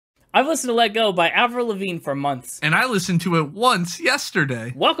I've listened to Let Go by Avril Lavigne for months. And I listened to it once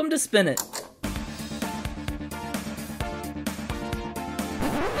yesterday. Welcome to Spin It.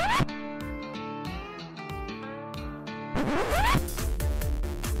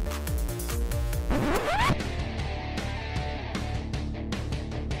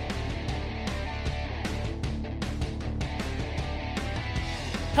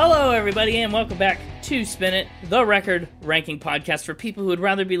 Hello, everybody, and welcome back to Spin It, the record ranking podcast for people who would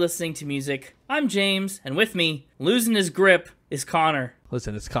rather be listening to music. I'm James, and with me, losing his grip, is Connor.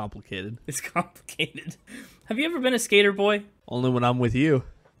 Listen, it's complicated. It's complicated. Have you ever been a skater boy? Only when I'm with you.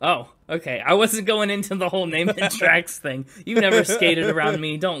 Oh, okay. I wasn't going into the whole name and tracks thing. You never skated around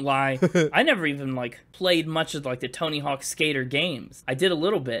me, don't lie. I never even, played much of, the Tony Hawk Skater games. I did a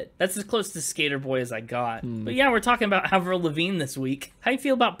little bit. That's as close to skater boy as I got. But yeah, we're talking about Avril Lavigne this week. How do you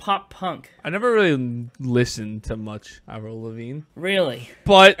feel about pop punk? I never really listened to much Avril Lavigne. Really?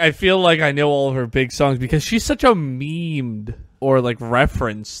 But I feel like I know all of her big songs because she's such a memed or,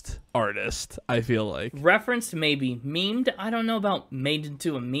 referenced artist, I feel like. Referenced, maybe. Memed? I don't know about made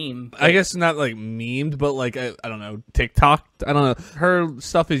into a meme. I guess not, memed, but, I don't know, TikTok? I don't know. Her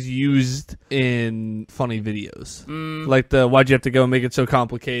stuff is used in funny videos. Like the why'd you have to go and make it so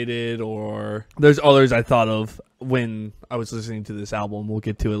complicated, or there's others I thought of when I was listening to this album. We'll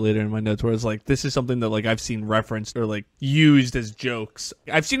get to it later in my notes, where it's this is something that I've seen referenced or used as jokes.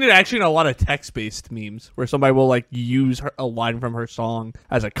 I've seen it actually in a lot of text-based memes where somebody will use a line from her song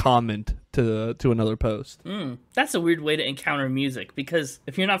as a comment to another post. That's a weird way to encounter music, because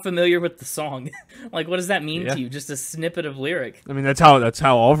if you're not familiar with the song, what does that mean to you? Just a snippet of lyric. I mean, that's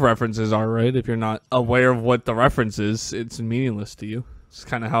how all references are, right? If you're not aware of what the reference is, it's meaningless to you. It's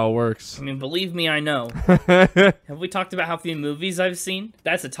kind of how it works. I mean, believe me, I know. Have we talked about how few movies I've seen?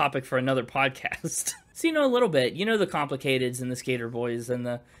 That's a topic for another podcast. So you know a little bit. You know the Complicateds and the Skater Boys and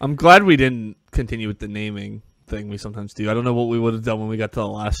the... I'm glad we didn't continue with the naming thing we sometimes do. I don't know what we would have done when we got to the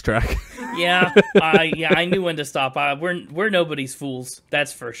last track. Yeah, I knew when to stop. We're nobody's fools,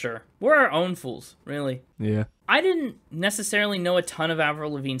 that's for sure. We're our own fools, really. Yeah. I didn't necessarily know a ton of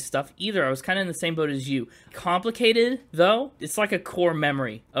Avril Lavigne stuff either. I was kind of in the same boat as you. Complicated, though, it's like a core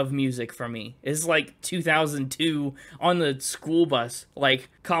memory of music for me. It's 2002 on the school bus,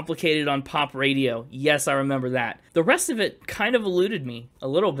 Complicated on pop radio. Yes, I remember that. The rest of it kind of eluded me a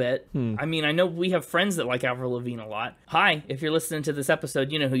little bit. I mean, I know we have friends that like Avril Lavigne a lot. Hi, if you're listening to this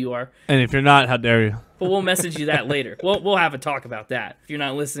episode, you know who you are. And if you're not, how dare you? But we'll message you that later. We'll have a talk about that if you're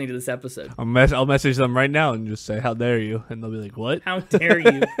not listening to this episode. I'll message them right now and just say, how dare you? And they'll be like, what? How dare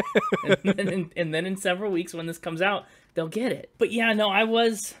you? and then in several weeks when this comes out, they'll get it. But yeah, no, I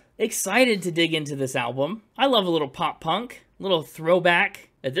was excited to dig into this album. I love a little pop punk, a little throwback.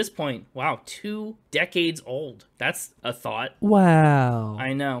 At this point, wow, 2 decades old. That's a thought. Wow.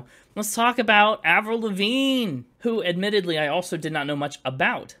 I know. Let's talk about Avril Lavigne, who admittedly I also did not know much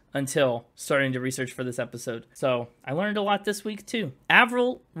about until starting to research for this episode. So I learned a lot this week too.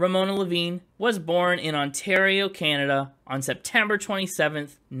 Avril Ramona Lavigne was born in Ontario, Canada on September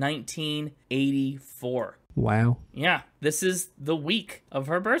 27th, 1984. Wow. Yeah, this is the week of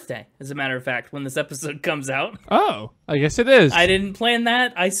her birthday, as a matter of fact, when this episode comes out. Oh, I guess it is. I didn't plan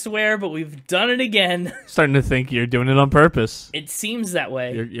that, I swear, but we've done it again. Starting to think you're doing it on purpose. It seems that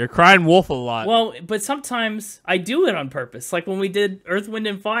way. You're crying wolf a lot. Well, but sometimes I do it on purpose. Like when we did Earth, Wind,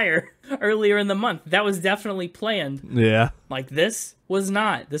 and Fire earlier in the month. That was definitely planned. Yeah. This was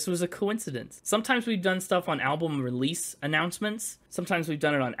not. This was a coincidence. Sometimes we've done stuff on album release announcements. Sometimes we've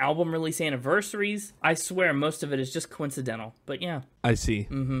done it on album release anniversaries. I swear most of it is just coincidental. But yeah. I see.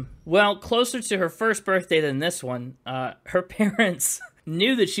 Well, closer to her first birthday than this one, her parents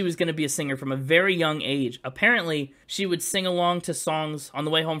knew that she was going to be a singer from a very young age. Apparently, she would sing along to songs on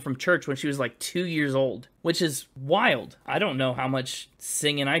the way home from church when she was 2 years old, which is wild. I don't know how much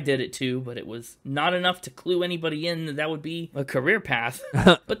singing I did it to, but it was not enough to clue anybody in that would be a career path.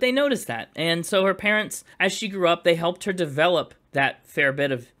 But they noticed that. And so her parents, as she grew up, they helped her develop that fair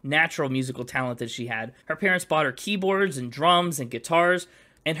bit of natural musical talent that she had. Her parents bought her keyboards and drums and guitars,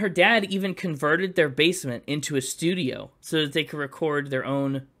 and her dad even converted their basement into a studio so that they could record their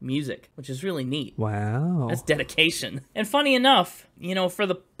own music, which is really neat. Wow. That's dedication. And funny enough, for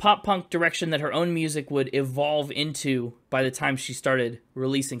the pop-punk direction that her own music would evolve into by the time she started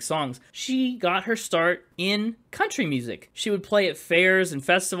releasing songs, she got her start in country music. She would play at fairs and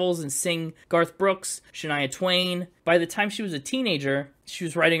festivals and sing Garth Brooks, Shania Twain. By the time she was a teenager, she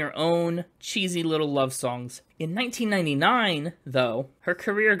was writing her own cheesy little love songs. In 1999, though, her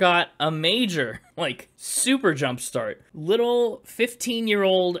career got a major, Like, super jumpstart. Little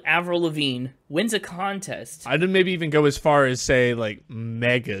 15-year-old Avril Lavigne wins a contest. I didn't maybe even go as far as say, like,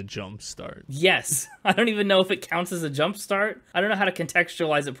 mega jumpstart. Yes. I don't even know if it counts as a jumpstart. I don't know how to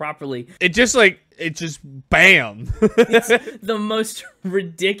contextualize it properly. It just bam. It's the most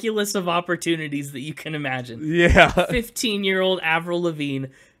ridiculous of opportunities that you can imagine. Yeah. 15-year-old Avril Lavigne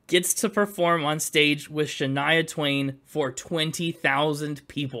gets to perform on stage with Shania Twain for 20,000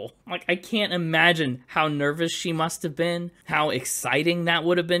 people. Like, I can't imagine how nervous she must have been, how exciting that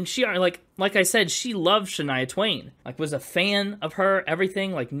would have been. Like I said, she loved Shania Twain. Like, was a fan of her,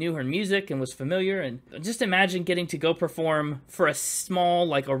 everything, like, knew her music and was familiar. And just imagine getting to go perform for a small,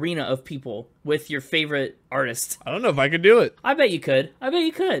 like, arena of people with your favorite artist. I don't know if I could do it. I bet you could. I bet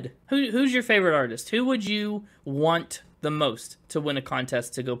you could. Who's your favorite artist? Who would you want the most to win a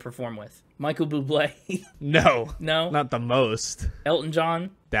contest to go perform with? Michael Bublé? No. No? Not the most. Elton John?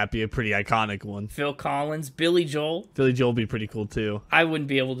 That'd be a pretty iconic one. Phil Collins? Billy Joel? Billy Joel would be pretty cool, too. I wouldn't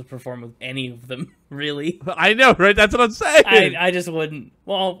be able to perform with any of them, really. I know, right? That's what I'm saying. I just wouldn't.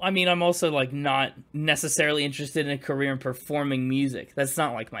 Well, I mean, I'm also, like, not necessarily interested in a career in performing music. That's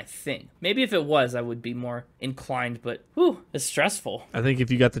not, like, my thing. Maybe if it was, I would be more inclined, but, whew, it's stressful. I think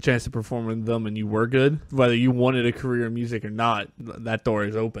if you got the chance to perform with them and you were good, whether you wanted a career in music or not, that door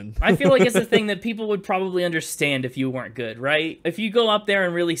is open. I feel like it's a thing that people would probably understand if you weren't good, right? If you go up there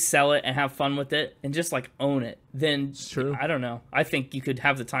and really sell it and have fun with it and just, like, own it, then, It's true. I don't know. I think you could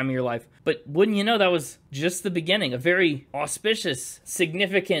have the time of your life. But wouldn't you know, that was just the beginning. A very auspicious,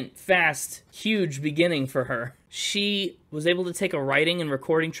 significant, fast, huge beginning for her. She was able to take a writing and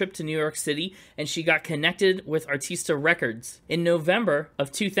recording trip to New York City, and she got connected with Artista Records. In November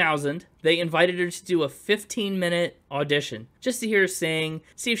of 2000, they invited her to do a 15-minute audition, just to hear her sing,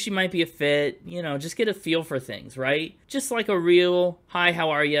 see if she might be a fit, you know, just get a feel for things, right? Just like a real, hi, how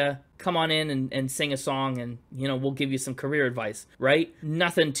are ya? Come on in and sing a song and, you know, we'll give you some career advice, right?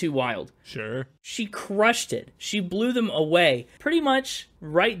 Nothing too wild. Sure. She crushed it. She blew them away. Pretty much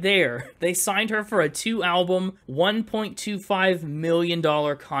right there, they signed her for a 2-album, $1.25 million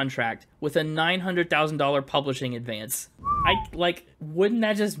contract with a $900,000 publishing advance. Wouldn't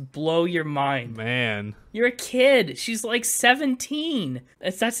that just blow your mind? Man. You're a kid. She's like 17.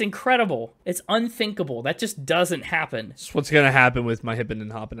 That's incredible. It's unthinkable. That just doesn't happen. That's what's going to happen with my Hippin'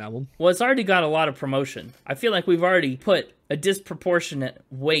 and Hoppin' album. Well, it's already got a lot of promotion. I feel like we've already put a disproportionate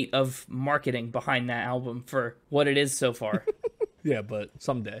weight of marketing behind that album for what it is so far. Yeah, but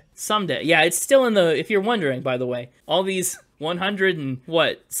someday. Someday. Yeah, it's still in the, if you're wondering, by the way, all these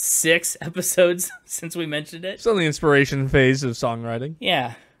 106 episodes since we mentioned it. Still in the inspiration phase of songwriting.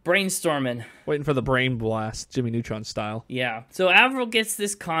 Yeah. Brainstorming. Waiting for the brain blast, Jimmy Neutron style. Yeah. So Avril gets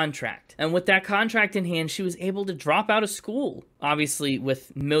this contract. And with that contract in hand, she was able to drop out of school, obviously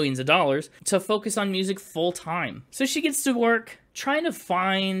with millions of dollars, to focus on music full time. So she gets to work trying to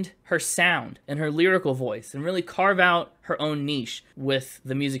find her sound and her lyrical voice and really carve out her own niche with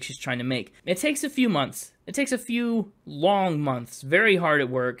the music she's trying to make. It takes a few months. It takes a few long months, very hard at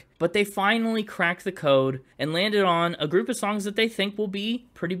work, but they finally cracked the code and landed on a group of songs that they think will be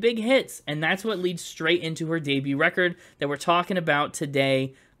pretty big hits. And that's what leads straight into her debut record that we're talking about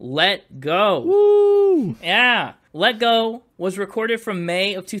today, Let Go. Woo! Yeah. Let Go was recorded from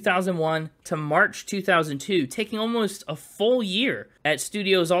May of 2001 to March 2002, taking almost a full year at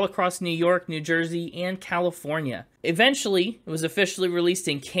studios all across New York, New Jersey, and California. Eventually, it was officially released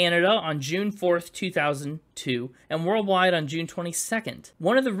in Canada on June 4th, 2002, and worldwide on June 22nd.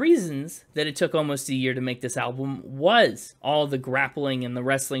 One of the reasons that it took almost a year to make this album was all the grappling and the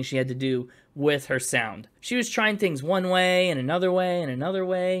wrestling she had to do with her sound. She was trying things one way and another way and another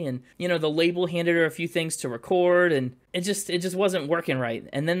way, and, you know, the label handed her a few things to record, and it just wasn't working right.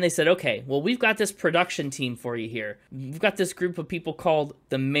 And then they said, okay, well, we've got this production team for you here. We've got this group of people called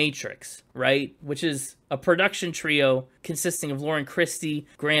The Matrix, right? Which is a production trio consisting of Lauren Christie,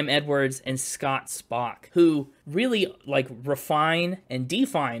 Graham Edwards, and Scott Spock, who really, like, refine and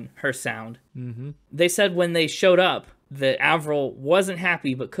define her sound. Mm-hmm. They said when they showed up that Avril wasn't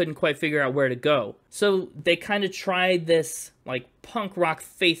happy but couldn't quite figure out where to go. So they kind of tried this, like, punk rock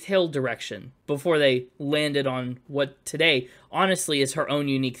Faith Hill direction before they landed on what today, honestly, is her own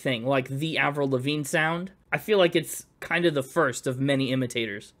unique thing, like the Avril Lavigne sound. I feel like it's kind of the first of many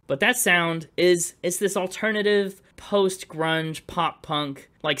imitators. But that sound it's this alternative post-grunge pop punk,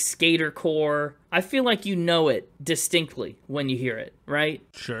 like skater core. I feel like you know it distinctly when you hear it, right?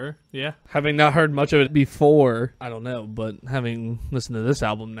 Sure, yeah. Having not heard much of it before, I don't know, but having listened to this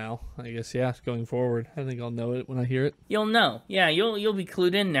album now, I guess, yeah, going forward, I think I'll know it when I hear it. You'll know. Yeah, you'll be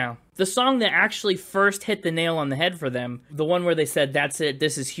clued in now. The song that actually first hit the nail on the head for them, the one where they said, that's it,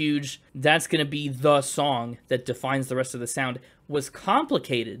 this is huge, that's going to be the song that defines the rest of the sound, was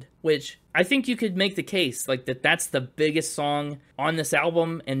Complicated, which I think you could make the case like that's the biggest song on this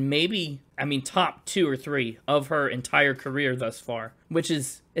album, and maybe, I mean, top 2 or 3 of her entire career thus far, which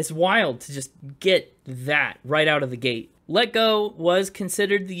is, it's wild to just get that right out of the gate. Let Go was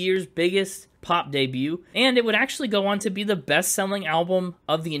considered the year's biggest pop debut, and it would actually go on to be the best-selling album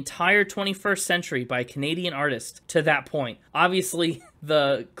of the entire 21st century by a Canadian artist to that point. Obviously,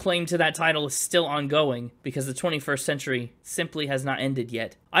 the claim to that title is still ongoing because the 21st century simply has not ended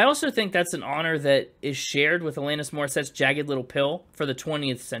yet. I also think that's an honor that is shared with Alanis Morissette's Jagged Little Pill for the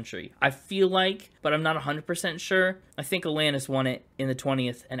 20th century. I feel like, but I'm not 100% sure, I think Alanis won it in the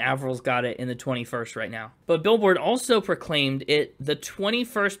 20th and Avril's got it in the 21st right now. But Billboard also proclaimed it the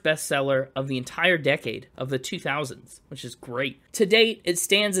 21st bestseller of the entire decade of the 2000s, which is great. To date, it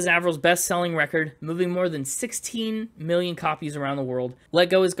stands as Avril's best-selling record, moving more than 16 million copies around the world. Let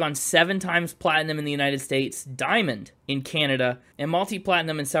Go has gone 7 times platinum in the United States, diamond in Canada, and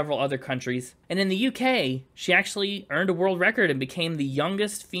multi-platinum in several other countries. And in the UK, she actually earned a world record and became the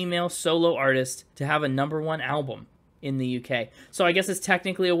youngest female solo artist to have a #1 album in the UK. So I guess it's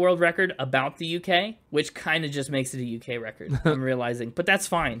technically a world record about the UK, which kind of just makes it a UK record, I'm realizing. But that's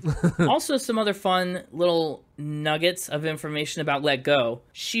fine. Also, some other fun little nuggets of information about Let Go.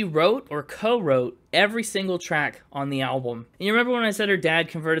 She wrote or co-wrote every single track on the album. And you remember when I said her dad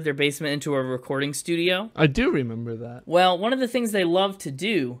converted their basement into a recording studio? I do remember that. Well, one of the things they loved to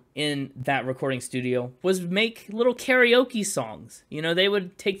do in that recording studio was make little karaoke songs. You know, they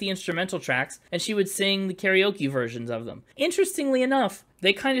would take the instrumental tracks and she would sing the karaoke versions of them. Interestingly enough,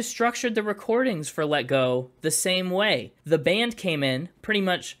 they kind of structured the recordings for Let Go the same way. The band came in, pretty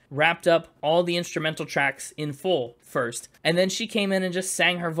much wrapped up all the instrumental tracks in full first, and then she came in and just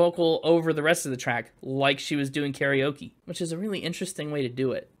sang her vocal over the rest of the track like she was doing karaoke, which is a really interesting way to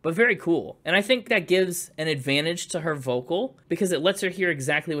do it, but very cool. And I think that gives an advantage to her vocal because it lets her hear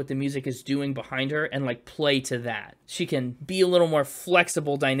exactly what the music is doing behind her and like play to that. She can be a little more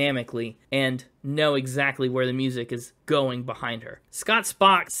flexible dynamically and know exactly where the music is going behind her. Scott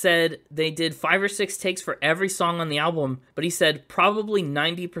Spock said they did 5 or 6 takes for every song on the album, but he said probably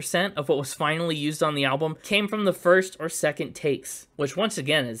 90% of what was finally used on the album came from the first or second takes, which once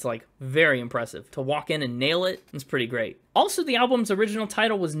again is like very impressive. To walk in and nail it is pretty great. Also, the album's original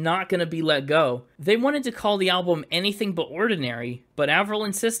title was not going to be Let Go. They wanted to call the album Anything But Ordinary, but Avril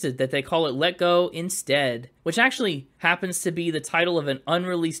insisted that they call it Let Go instead, which actually happens to be the title of an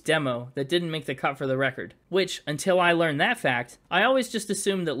unreleased demo that didn't make the cut for the record. Which, until I learned that fact, I always just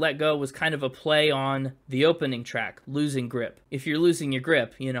assumed that Let Go was kind of a play on the opening track, Losing Grip. If you're losing your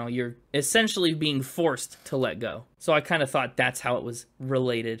grip, you know, you're essentially being forced to let go. So I kind of thought that's how it was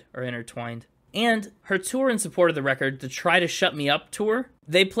related or intertwined. And her tour in support of the record, the Try to Shut Me Up tour,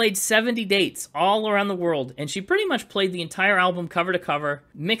 they played 70 dates all around the world, and she pretty much played the entire album cover to cover,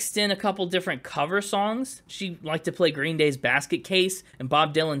 mixed in a couple different cover songs. She liked to play Green Day's Basket Case and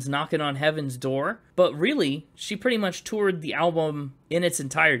Bob Dylan's Knockin' on Heaven's Door, but really, she pretty much toured the album in its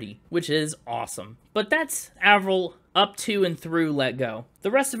entirety, which is awesome. But that's Avril up to and through Let Go.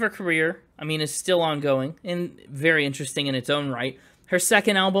 The rest of her career, I mean, is still ongoing and very interesting in its own right. Her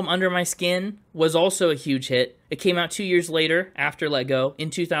second album, Under My Skin, was also a huge hit. It came out 2 years later, after Let Go, in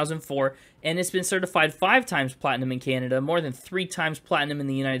 2004, and it's been certified 5 times platinum in Canada, more than 3 times platinum in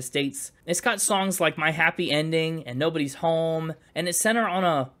the United States. It's got songs like My Happy Ending and Nobody's Home, and it's sent her on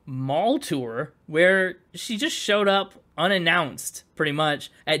a mall tour where she just showed up unannounced, pretty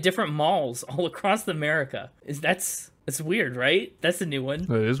much, at different malls all across America. It's weird, right? That's a new one.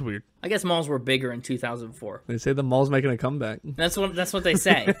 It is weird. I guess malls were bigger in 2004. They say the mall's making a comeback. That's what they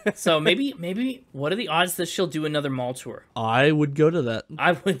say. So maybe what are the odds that she'll do another mall tour? I would go to that.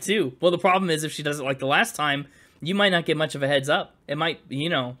 I would too. Well, the problem is if she does it like the last time, you might not get much of a heads up. It might be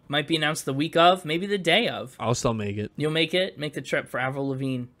announced the week of, maybe the day of. I'll still make it. You'll make it? Make the trip for Avril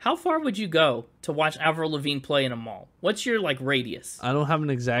Lavigne. How far would you go to watch Avril Lavigne play in a mall? What's your, radius? I don't have an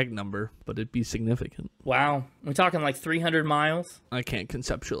exact number, but it'd be significant. Wow. We're talking 300 miles? I can't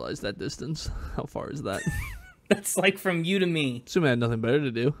conceptualize that distance. How far is that? That's from you to me. Assuming I had nothing better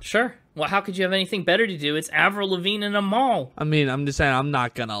to do. Sure. Well, how could you have anything better to do? It's Avril Lavigne in a mall. I mean, I'm just saying I'm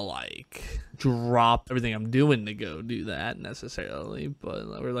not gonna drop everything I'm doing to go do that necessarily, but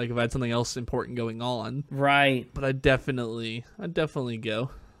or if I had something else important going on. Right. But I'd definitely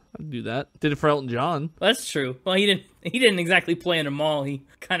go. I'd do that. Did it for Elton John. That's true. Well, he didn't exactly play in a mall. He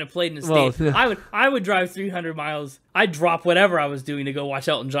kind of played in a state. Well, yeah. I would drive 300 miles. I'd drop whatever I was doing to go watch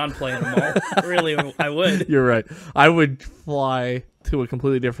Elton John play in a mall. Really, I would. You're right. I would fly to a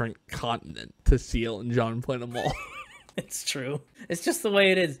completely different continent to see Elton John play in a mall. It's true. It's just the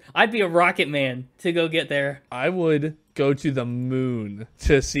way it is. I'd be a Rocket Man to go get there. I would go to the moon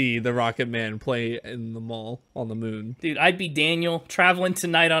to see the Rocket Man play in the mall on the moon. Dude, I'd be Daniel traveling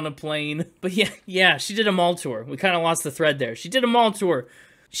tonight on a plane. But yeah, she did a mall tour. We kind of lost the thread there. She did a mall tour.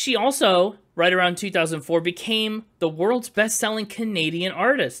 She also, right around 2004, became the world's best-selling Canadian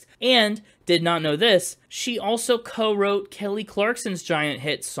artist. And, did not know this, she also co-wrote Kelly Clarkson's giant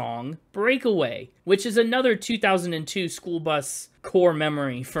hit song, Breakaway, which is another 2002 school bus core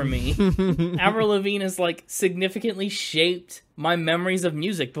memory for me. Avril Lavigne has, like, significantly shaped my memories of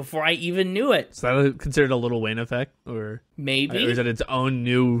music before I even knew it. Is that considered a Lil Wayne effect? Or Maybe. Or is that its own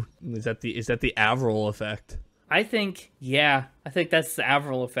new... Is that the Avril effect? I think that's the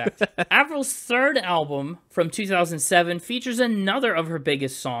Avril effect. Avril's third album from 2007 features another of her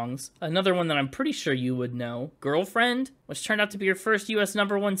biggest songs, another one that I'm pretty sure you would know, Girlfriend, which turned out to be her first US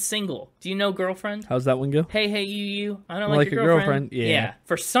 #1 single. Do you know Girlfriend? How's that one go? Hey, hey, you, I don't like your girlfriend. Yeah.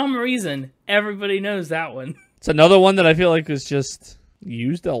 For some reason, everybody knows that one. It's another one that I feel like was just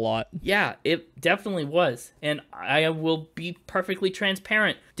used a lot. Yeah, it definitely was. And I will be perfectly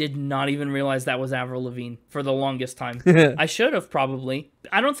transparent. Did not even realize that was Avril Lavigne for the longest time. I should have probably.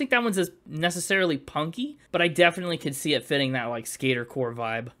 I don't think that one's as necessarily punky, but I definitely could see it fitting that like skater core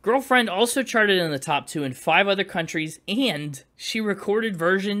vibe. Girlfriend also charted in the top 2 in 5 other countries, and she recorded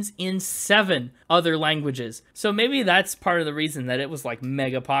versions in 7 other languages. So maybe that's part of the reason that it was like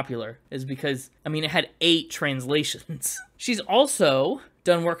mega popular, is because, I mean, it had 8 translations. She's also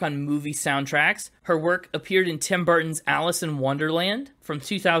done work on movie soundtracks. Her work appeared in Tim Burton's Alice in Wonderland from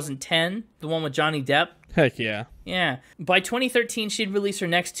 2010, the one with Johnny Depp. Heck yeah. Yeah. By 2013, she'd release her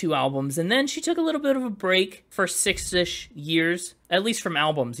next 2 albums, and then she took a little bit of a break for 6-ish years, at least from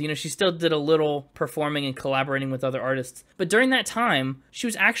albums. You know, she still did a little performing and collaborating with other artists. But during that time, she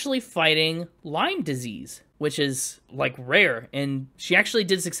was actually fighting Lyme disease, which is, like, rare, and she actually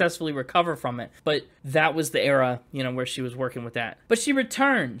did successfully recover from it. But that was the era, you know, where she was working with that. But she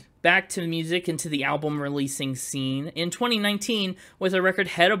returned back to music and to the album releasing scene in 2019 with her record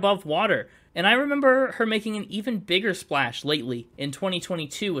Head Above Water. And I remember her making an even bigger splash lately in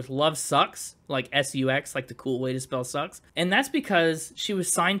 2022 with Love Sucks, like S-U-X, like the cool way to spell sucks. And that's because she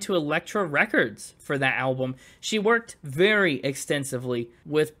was signed to Elektra Records for that album. She worked very extensively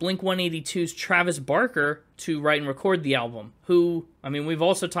with Blink-182's Travis Barker to write and record the album, who, I mean, we've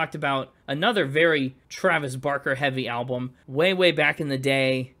also talked about another very Travis Barker heavy album way, way back in the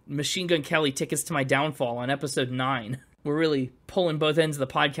day, Machine Gun Kelly, Tickets to My Downfall on episode 9. We're really pulling both ends of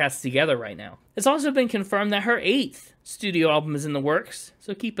the podcast together right now. It's also been confirmed that her 8th studio album is in the works,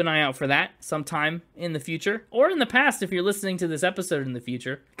 so keep an eye out for that sometime in the future, or in the past if you're listening to this episode in the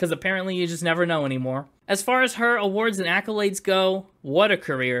future, because apparently you just never know anymore. As far as her awards and accolades go, what a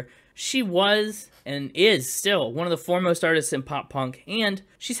career. She was, and is still, one of the foremost artists in pop punk, and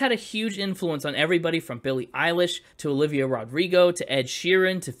she's had a huge influence on everybody from Billie Eilish to Olivia Rodrigo to Ed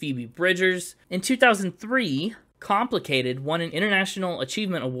Sheeran to Phoebe Bridgers. In 2003, Complicated won an International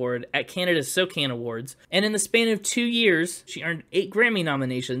Achievement Award at Canada's SOCAN Awards, and in the span of 2 years, she earned 8 Grammy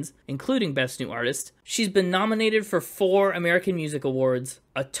nominations, including Best New Artist. She's been nominated for 4 American Music Awards,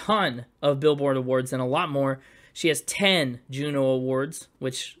 a ton of Billboard Awards, and a lot more. She has 10 Juno Awards,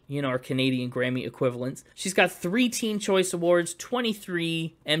 which, you know, are Canadian Grammy equivalents. She's got 3 Teen Choice Awards,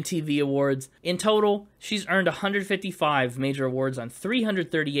 23 MTV Awards. In total, she's earned 155 major awards on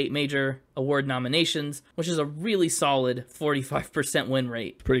 338 major award nominations, which is a really solid 45% win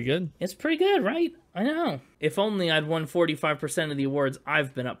rate. Pretty good. It's pretty good, right? I know. If only I'd won 45% of the awards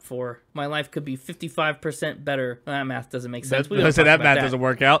I've been up for. My life could be 55% better. That math doesn't make sense. That math doesn't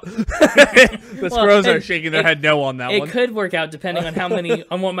work out. The squirrels are shaking their head no on that one. It could work out depending on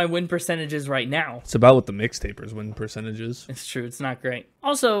on what my win percentage is right now. It's about what the Mixtaper's win percentage is. It's true. It's not great.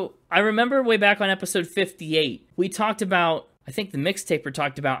 Also, I remember way back on episode 58, we talked about, I think the Mixtaper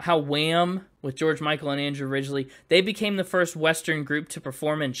talked about how Wham, with George Michael and Andrew Ridgeley, they became the first Western group to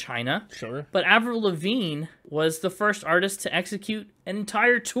perform in China. Sure. But Avril Lavigne was the first artist to execute an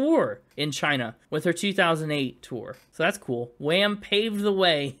entire tour in China with her 2008 tour. So that's cool. Wham paved the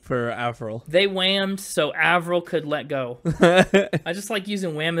way. For Avril. They whammed so Avril could let go. I just like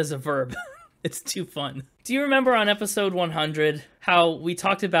using wham as a verb. It's too fun. Do you remember on episode 100 how we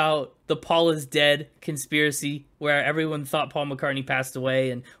talked about the Paul is dead conspiracy, where everyone thought Paul McCartney passed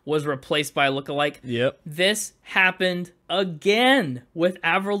away and was replaced by a lookalike? Yep. This happened again with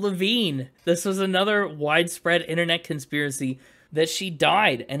Avril Lavigne. This was another widespread internet conspiracy that she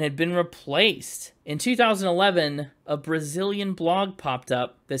died and had been replaced In 2011, a Brazilian blog popped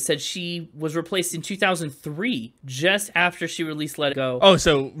up that said she was replaced in 2003, just after she released Let Go. Oh,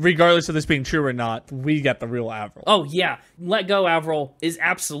 so regardless of this being true or not, we got the real Avril. Oh, yeah. Let Go Avril is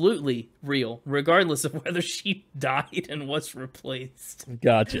absolutely real, regardless of whether she died and was replaced.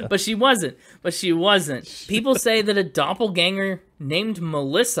 Gotcha. But she wasn't. People say that a doppelganger named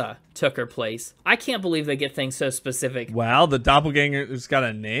Melissa took her place. I can't believe they get things so specific. Wow, the doppelganger's got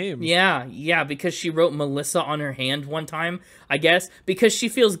a name. Yeah, because she wrote Melissa on her hand one time, I guess, because she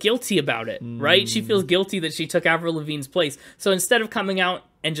feels guilty about it, right? She feels guilty that she took Avril Lavigne's place. So instead of coming out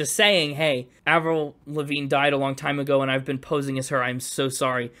and just saying, hey, Avril Lavigne died a long time ago and I've been posing as her, I'm so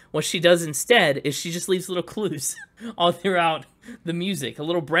sorry, what she does instead is she just leaves little clues all throughout the music, a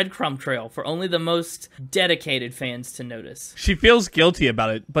little breadcrumb trail for only the most dedicated fans to notice. She feels guilty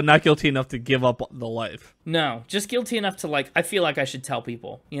about it, but not guilty enough to give up the life. No, just guilty enough to, like, I feel like I should tell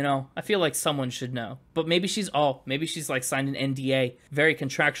people, you know? I feel like someone should know. But maybe she's like signed an NDA, very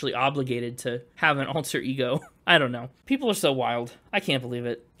contractually obligated to have an alter ego. I don't know. People are so wild. I can't believe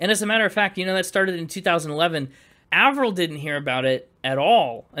it. And as a matter of fact, you know, that started in 2011. Avril didn't hear about it at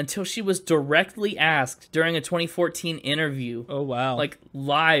all until she was directly asked during a 2014 interview. Oh, wow. Like,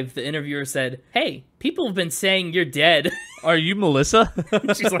 live, the interviewer said, hey, people have been saying you're dead. Are you Melissa?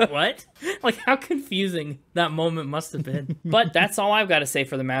 She's like, what? Like, how confusing that moment must have been. But that's all I've got to say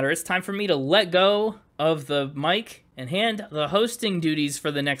for the matter. It's time for me to let go of the mic and hand the hosting duties for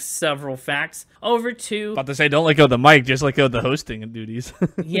the next several facts over to... About to say, don't let go of the mic, just let go of the hosting duties.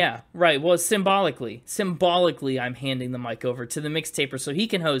 Yeah, right. Well, symbolically, I'm handing the mic over to the Mixtaper so he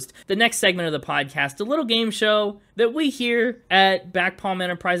can host the next segment of the podcast, a little game show that we here at Back Palm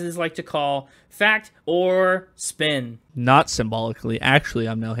Enterprises like to call Fact or Spin. Not symbolically. Actually,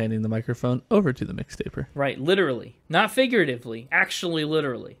 I'm now handing the microphone over to the Mixtaper. Right, literally. Not figuratively. Actually,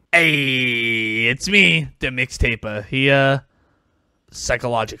 literally. Hey, it's me, the Mixtaper. He,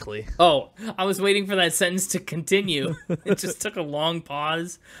 psychologically. Oh, I was waiting for that sentence to continue. It just took a long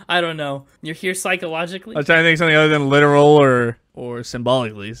pause. I don't know. You're here psychologically? I was trying to think something other than literal or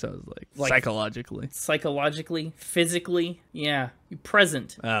symbolically, so I was like psychologically. Psychologically? Physically? Yeah. You're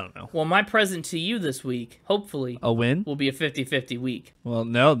present. I don't know. Well, my present to you this week, hopefully, a win? Will be a 50-50 week. Well,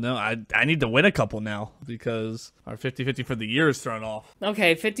 no. I need to win a couple now because our 50-50 for the year is thrown off.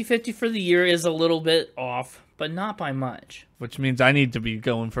 Okay, 50-50 for the year is a little bit off, but not by much. Which means I need to be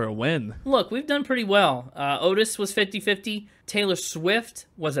going for a win. Look, we've done pretty well. Otis was 50-50. Taylor Swift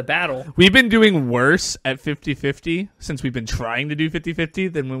was a battle. We've been doing worse at 50-50 since we've been trying to do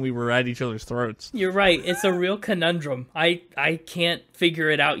 50-50 than when we were at each other's throats. You're right. It's a real conundrum. I can't figure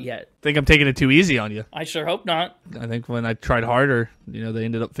it out yet. Think I'm taking it too easy on you. I sure hope not. I think when I tried harder, they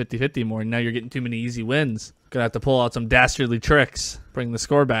ended up 50-50 more, and now you're getting too many easy wins. Gonna have to pull out some dastardly tricks, bring the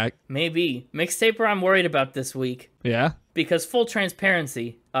score back. Maybe. Mixtaper I'm worried about this week. Yeah? Because full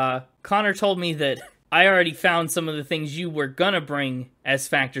transparency, Connor told me that I already found some of the things you were gonna bring as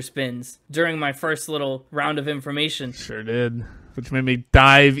factor spins during my first little round of information. Sure did. Which made me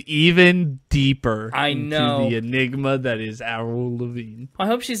dive even deeper into the enigma that is Avril Lavigne. I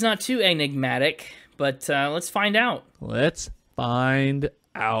hope she's not too enigmatic, but let's find out. Let's find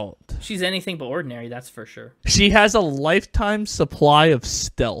out. She's anything but ordinary, that's for sure. She has a lifetime supply of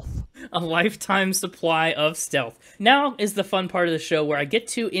stealth. A lifetime supply of stealth. Now is the fun part of the show where I get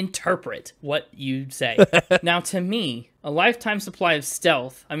to interpret what you say. Now, to me, a lifetime supply of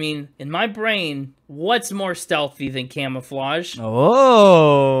stealth, I mean, in my brain, what's more stealthy than camouflage?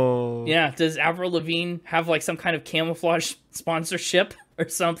 Oh. Yeah, does Avril Lavigne have like some kind of camouflage sponsorship or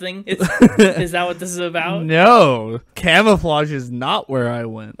something? Is that what this is about? No, camouflage is not where I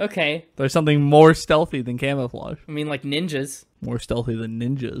went. Okay. There's something more stealthy than camouflage. I mean, like ninjas. More stealthy than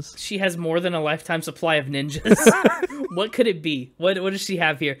ninjas. She has more than a lifetime supply of ninjas. What could it be? What does she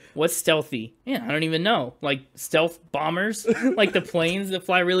have here? What's stealthy? Yeah, I don't even know. Like stealth bombers? Like the planes that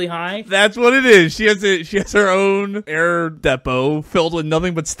fly really high? That's what it is. She has her own air depot filled with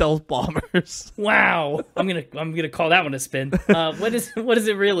nothing but stealth bombers. Wow. I'm gonna call that one a spin. What is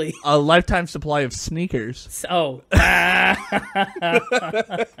it really? A lifetime supply of sneakers. Oh.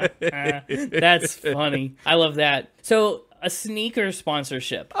 That's funny. I love that. So a sneaker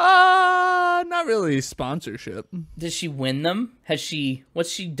sponsorship. Not really sponsorship. Did she win them?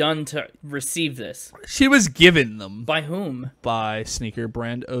 What's she done to receive this? She was given them. By whom? By sneaker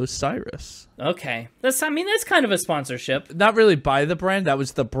brand Osiris. Okay. That's kind of a sponsorship. Not really by the brand. That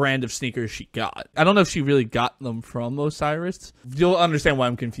was the brand of sneakers she got. I don't know if she really got them from Osiris. You'll understand why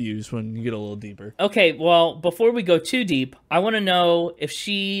I'm confused when you get a little deeper. Okay, well, before we go too deep, I want to know if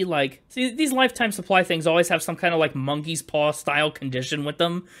she, see, these lifetime supply things always have some kind of, monkey's paw style condition with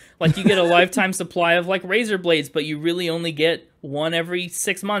them. Like you get a lifetime supply of like razor blades, but you really only get one every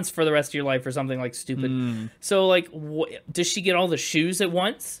 6 months for the rest of your life or something like stupid. So like, does she get all the shoes at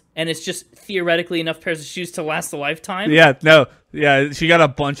once? And it's just theoretically enough pairs of shoes to last a lifetime? Yeah, no. Yeah, she got a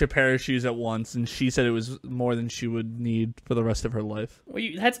bunch of pair of shoes at once, and she said it was more than she would need for the rest of her life. Well,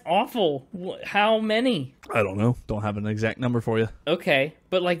 that's awful. How many? I don't know. Don't have an exact number for you. Okay,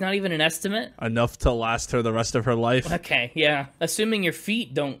 but like not even an estimate? Enough to last her the rest of her life. Okay, yeah. Assuming your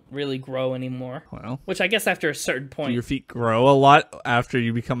feet don't really grow anymore. Well, which I guess after a certain point. do your feet grow a lot after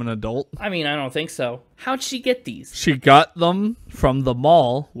you become an adult? I mean, I don't think so. How'd she get these? She got them from the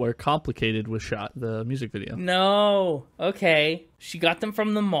mall where Complicated was shot, the music video. No. Okay. She got them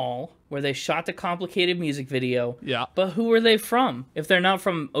from the mall where they shot the Complicated music video. Yeah. But who are they from? If they're not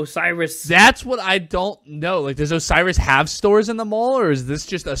from Osiris. That's what I don't know. Like, does Osiris have stores in the mall, or is this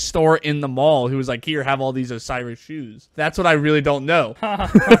just a store in the mall who was like, here, have all these Osiris shoes? That's what I really don't know.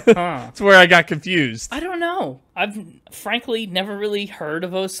 That's where I got confused. I don't know. I've frankly never really heard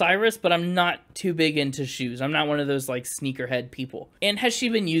of Osiris, but I'm not too big into shoes. I'm not one of those like sneakerhead people. And has she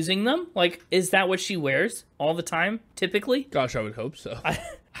been using them? Like, is that what she wears all the time, typically? Gosh, I would hope so.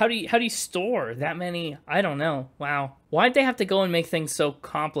 How do you store that many? I don't know. Wow. Why'd they have to go and make things so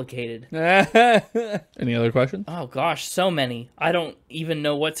complicated? Any other questions? Oh gosh, so many. I don't even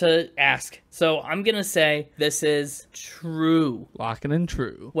know what to ask. So I'm gonna say this is true. Locking in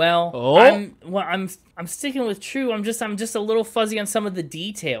true. Well, I'm sticking with true. I'm just a little fuzzy on some of the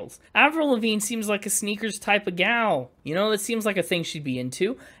details. Avril Lavigne seems like a sneakers type of gal. You know, that seems like a thing she'd be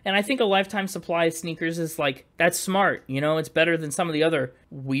into. And I think a lifetime supply of sneakers is like, that's smart. You know, it's better than some of the other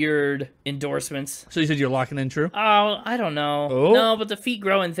weird endorsements. So you said you're locking in true? Oh, I don't know. Oh. No, but the feet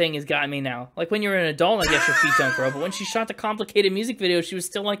growing thing has got me now. Like when you're an adult, I guess your feet don't grow. But when she shot the Complicated music video, she was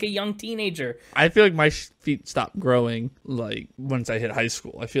still like a young teenager. I feel like my feet stopped growing like once I hit high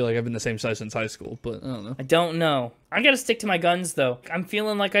school. I feel like I've been the same size since high school, but I don't know. I don't know. I gotta stick to my guns, though. I'm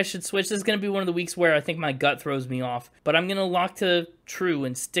feeling like I should switch. This is gonna be one of the weeks where I think my gut throws me off. But I'm gonna lock to true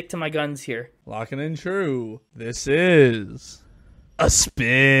and stick to my guns here. Locking in true. This is a spin.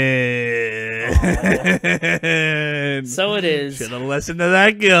 Oh. So it is. Should have listened to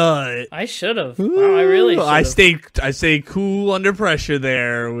that gut. I should have. Wow, I really should have. I stayed cool under pressure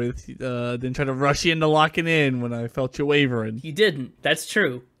there. With didn't try to rush you into locking in when I felt you wavering. You didn't. That's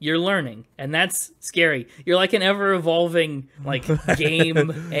true. You're learning, and that's scary. You're like an ever-evolving like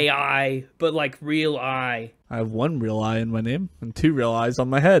game AI, but like real eye. I have one real eye in my name and 2 real eyes on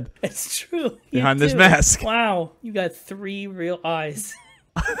my head. It's true. Behind this mask. Wow, you got 3 real eyes.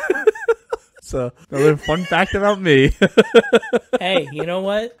 So, another fun fact about me. Hey, you know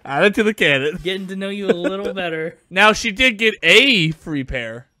what? Add it to the canon. Getting to know you a little better. Now, she did get a free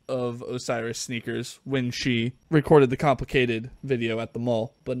pair of Osiris sneakers when she recorded the Complicated video at the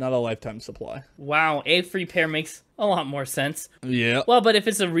mall, but not a lifetime supply. Wow, a free pair makes a lot more sense. Yeah. Well, but if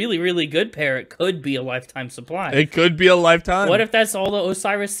it's a really, really good pair, it could be a lifetime supply. It could be a lifetime. What if that's all the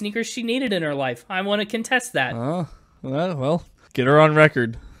Osiris sneakers she needed in her life? I want to contest that. Oh, well, get her on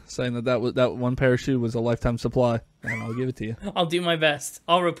record saying that one pair of shoe was a lifetime supply, and I'll give it to you. I'll do my best.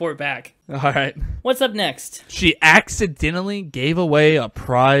 I'll report back. All right. What's up next? She accidentally gave away a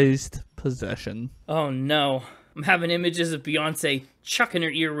prized possession. Oh, no. I'm having images of Beyonce chucking her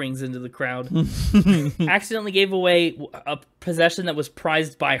earrings into the crowd. Accidentally gave away a possession that was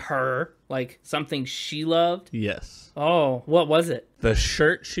prized by her, like something she loved. Yes. Oh, what was it? The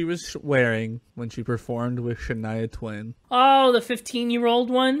shirt she was wearing when she performed with Shania Twain. Oh, the 15-year-old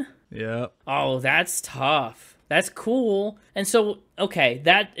one? Yep. Oh, that's tough. That's cool. And so, okay,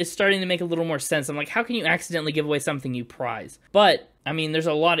 that is starting to make a little more sense. I'm like, how can you accidentally give away something you prize? But, I mean, there's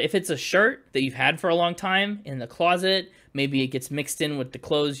a lot. If it's a shirt that you've had for a long time in the closet, maybe it gets mixed in with the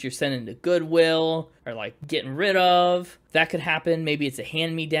clothes you're sending to Goodwill or, like, getting rid of. That could happen. Maybe it's a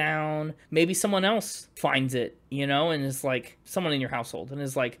hand-me-down. Maybe someone else finds it, you know, and is like, someone in your household, and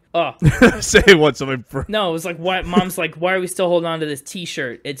is like, oh. Say what? Someone. No, it was like, why? Mom's like, why are we still holding on to this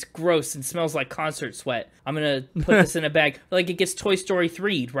T-shirt? It's gross and smells like concert sweat. I'm going to put this in a bag. Like, it gets Toy Story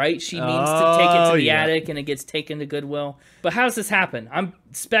 3'd, right? She means to take it to the attic, and it gets taken to Goodwill. But how does this happen? I'm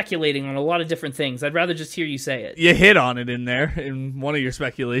speculating on a lot of different things. I'd rather just hear you say it. You hit on it in there, in one of your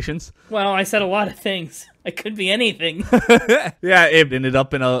speculations. Well, I said a lot of things. It could be anything. Yeah, it ended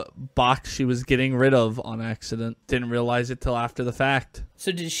up in a box she was getting rid of on accident. Didn't realize it till after the fact.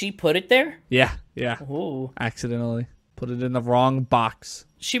 So did she put it there? Yeah. Ooh. Accidentally. Put it in the wrong box.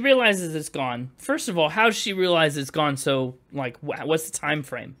 She realizes it's gone. First of all, how does she realize it's gone? So, like, what's the time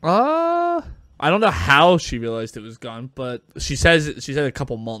frame? I don't know how she realized it was gone, but she said a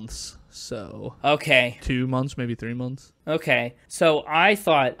couple months. So Okay. 2 months, maybe 3 months. Okay. So I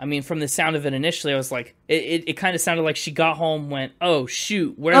thought, I mean, from the sound of it initially, I was like, it kind of sounded like she got home, went, oh,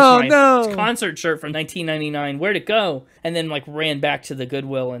 shoot, where's my concert shirt from 1999? Where'd it go? And then, like, ran back to the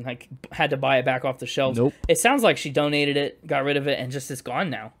Goodwill and, like, had to buy it back off the shelves. Nope. It sounds like she donated it, got rid of it, and just is gone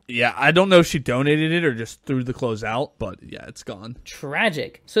now. Yeah, I don't know if she donated it or just threw the clothes out, but yeah, it's gone.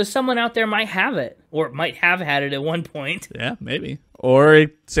 Tragic. So someone out there might have it, or might have had it at one point. Yeah, maybe. Or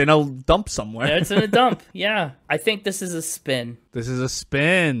it's in a dump somewhere. Yeah, it's in a dump. Yeah. I think this is a spin. This is a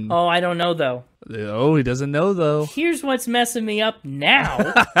spin. Oh, I don't know, though. Oh, he doesn't know, though. Here's what's messing me up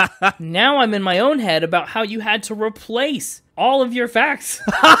now. Now I'm in my own head about how you had to replace all of your facts.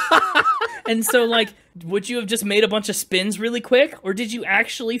 And so, like, would you have just made a bunch of spins really quick? Or did you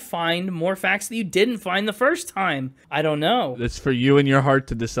actually find more facts that you didn't find the first time? I don't know. It's for you and your heart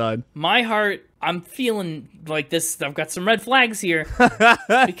to decide. My heart, I'm feeling like this. I've got some red flags here.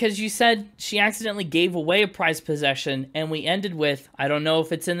 Because you said she accidentally gave away a prized possession, and we ended with, I don't know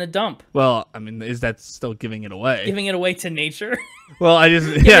if it's in the dump. Well, I mean, is that still giving it away? Giving it away to nature? Well, I just...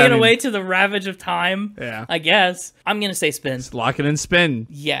 Giving it away to the ravage of time? Yeah. I guess. I'm going to say spin. Just lock it in spin.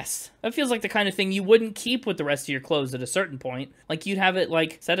 Yes. That feels like the kind of thing you wouldn't keep with the rest of your clothes at a certain point. Like, you'd have it,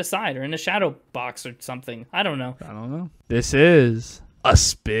 like, set aside or in a shadow box or something. I don't know. I don't know. This is a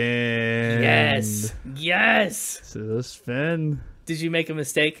spin. Yes. Yes. This is a spin. Did you make a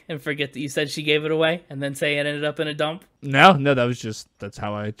mistake and forget that you said she gave it away and then say it ended up in a dump? No, that's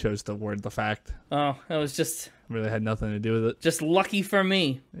how I chose to word the fact. Oh, that was just... Really had nothing to do with it. Just lucky for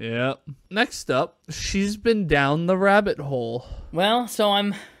me. Yep. Next up, she's been down the rabbit hole. Well, so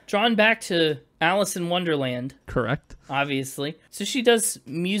I'm drawn back to Alice in Wonderland. Correct. Obviously. So she does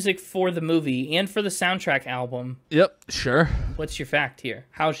music for the movie and for the soundtrack album. Yep, sure. What's your fact here?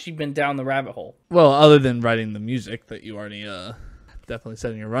 How's she been down the rabbit hole? Well, other than writing the music that you already definitely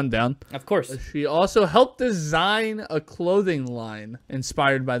said in your rundown. Of course. She also helped design a clothing line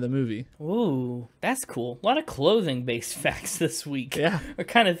inspired by the movie. Ooh, that's cool. A lot of clothing-based facts this week. Yeah. We're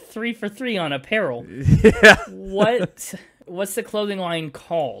kind of 3 for 3 on apparel. Yeah. What's the clothing line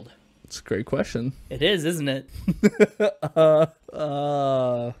called? It's a great question. It is, isn't it?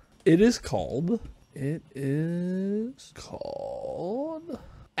 It is called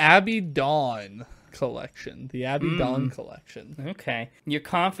Abby Dawn Collection. The Abby Dawn Collection. Okay. Your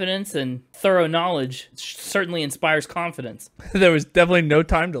confidence and thorough knowledge certainly inspires confidence. There was definitely no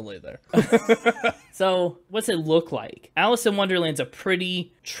time delay there. So, what's it look like? Alice in Wonderland's a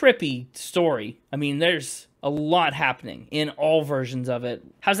pretty trippy story. I mean, there's a lot happening in all versions of it.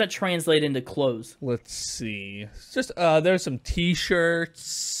 How's that translate into clothes? Let's see. It's just there's some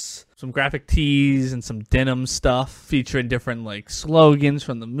t-shirts, some graphic tees, and some denim stuff featuring different like slogans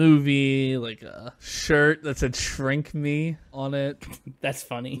from the movie, like a shirt that said "Shrink Me" on it. That's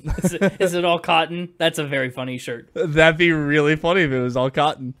funny. Is it all cotton? That's a very funny shirt. That'd be really funny if it was all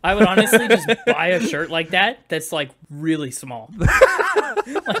cotton. I would honestly just buy a shirt like that that's like really small.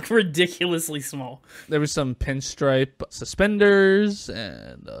 Like ridiculously small. There was some pinstripe suspenders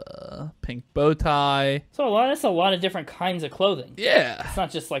and a pink bow tie. So that's a lot of different kinds of clothing. Yeah. It's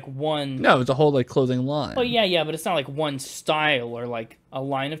not just like one. No, it's a whole like clothing line. Oh yeah, but it's not like one style or like a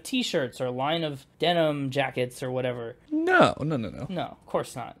line of t-shirts or a line of denim jackets or whatever. No. No, of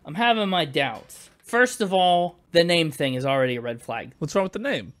course not. I'm having my doubts. First of all, the name thing is already a red flag. What's wrong with the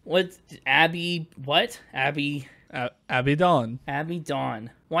name? Abby Dawn. Abby Dawn.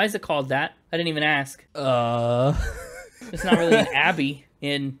 Why is it called that? I didn't even ask. It's not really an Abby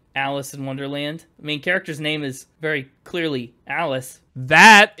in Alice in Wonderland. The main character's name is very clearly Alice.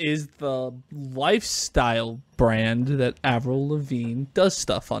 That is the lifestyle brand that Avril Lavigne does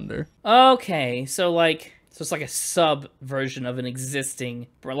stuff under. Okay, so it's like a sub version of an existing,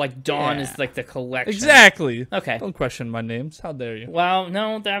 like Dawn is like the collection. Exactly. Okay. Don't question my names. How dare you? Well,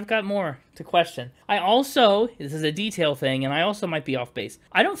 no, I've got more to question. This is a detail thing, and I also might be off base.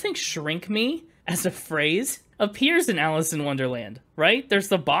 I don't think "shrink me" as a phrase appears in Alice in Wonderland, right? There's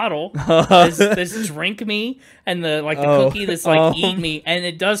the bottle, there's "drink me," and the cookie that's like "eat me," and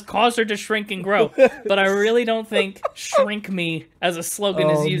it does cause her to shrink and grow. But I really don't think "shrink me" as a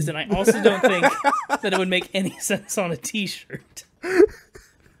slogan is used, and I also don't think that it would make any sense on a t-shirt.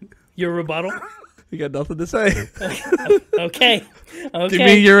 Your rebuttal? You got nothing to say. Okay. Give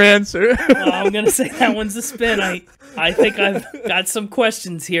me your answer. Well, I'm gonna say that one's a spin. I think I've got some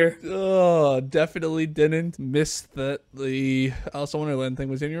questions here. Oh, definitely didn't miss that the Alice in Wonderland thing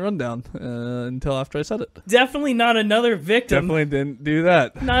was in your rundown until after I said it. Definitely not another victim. Definitely didn't do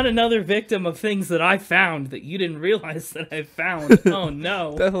that. Not another victim of things that I found that you didn't realize that I found. Oh,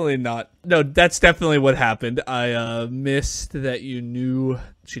 no. Definitely not. No, that's definitely what happened. I missed that you knew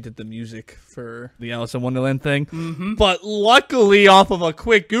she did the music for the Alice in Wonderland thing. Mm-hmm. But luckily, off of a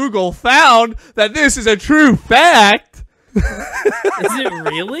quick Google, found that this is a true fact. Is it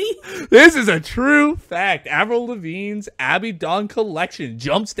really? This is a true fact. Avril Lavigne's Abby Dawn collection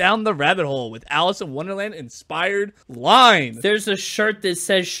jumps down the rabbit hole with Alice in Wonderland inspired lines. There's a shirt that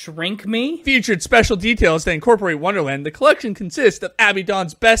says "Shrink Me." Featured special details that incorporate Wonderland. The collection consists of Abby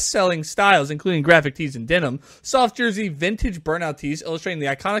Dawn's best-selling styles, including graphic tees and denim, soft jersey, vintage burnout tees illustrating the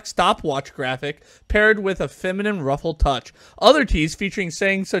iconic stopwatch graphic, paired with a feminine ruffle touch. Other tees featuring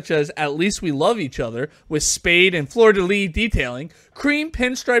sayings such as "At least we love each other," with spade and fleur-de-lis detailing, cream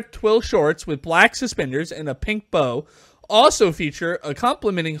pinstripe twill shorts with black suspenders and a pink bow. Also feature a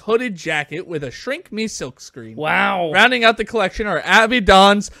complimenting hooded jacket with a Shrink Me silkscreen. Wow. Rounding out the collection are Abby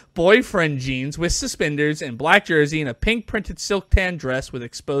Dawn's boyfriend jeans with suspenders and black jersey and a pink printed silk tan dress with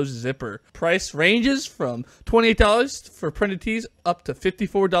exposed zipper. Price ranges from $28 for printed tees up to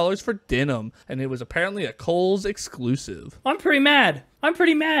 $54 for denim, and it was apparently a Kohl's exclusive. I'm pretty mad.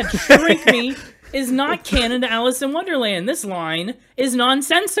 Shrink Me is not canon to Alice in Wonderland. This line is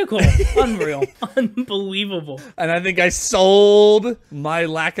nonsensical. Unreal. Unbelievable. And I think I sold my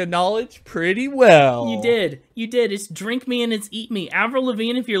lack of knowledge pretty well. You did. It's Drink Me and it's Eat Me. Avril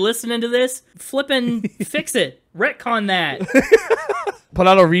Lavigne, if you're listening to this, flippin' fix it. Retcon that. Put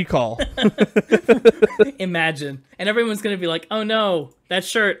out a recall. Imagine. And everyone's going to be like, oh no, that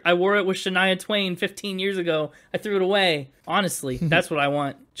shirt, I wore it with Shania Twain 15 years ago. I threw it away. Honestly, that's what I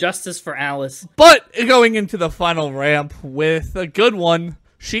want. Justice for Alice. But going into the final ramp with a good one,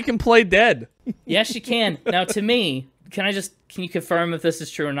 she can play dead. Yes, she can. Now, to me, can you confirm if this is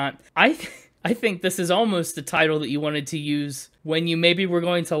true or not? I think this is almost the title that you wanted to use when you maybe were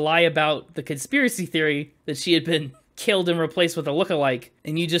going to lie about the conspiracy theory that she had been killed and replaced with a lookalike,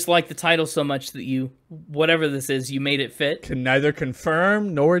 and you just like the title so much that you, whatever this is, you made it fit. Can neither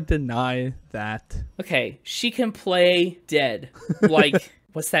confirm nor deny that. Okay, she can play dead. Like,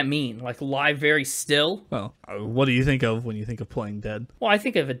 what's that mean? Like, lie very still? Well, what do you think of when you think of playing dead? Well, I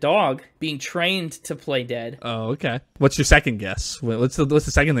think of a dog being trained to play dead. Oh, okay. What's your second guess? What's the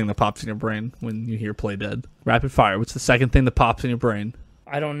second thing that pops in your brain when you hear play dead? Rapid fire. What's the second thing that pops in your brain?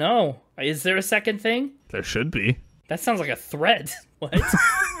 I don't know. Is there a second thing? There should be. That sounds like a threat. What?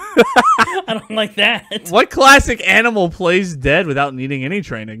 I don't like that. What classic animal plays dead without needing any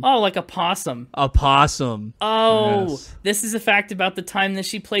training? Oh, like a possum. A possum. Oh, Yes. This is a fact about the time that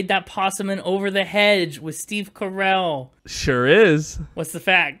she played that possum in Over the Hedge with Steve Carell. Sure is. What's the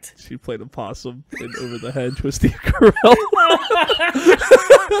fact? She played a possum in Over the Hedge with Steve Carell.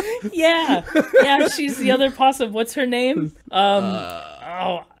 Yeah, she's the other possum. What's her name?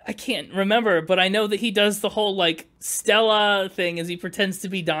 I can't remember, but I know that he does the whole, like, Stella thing as he pretends to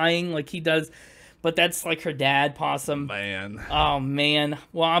be dying, like he does, but that's, like, her dad, Possum. Man. Oh, man.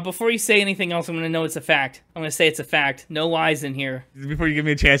 Well, before you say anything else, I'm going to know it's a fact. I'm going to say it's a fact. No lies in here. Before you give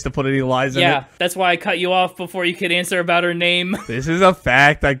me a chance to put any lies in it. Yeah, that's why I cut you off before you could answer about her name. This is a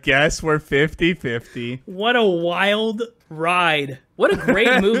fact. I guess we're 50-50. What a wild ride. What a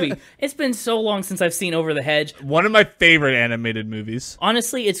great movie. It's been so long since I've seen Over the Hedge. One of my favorite animated movies.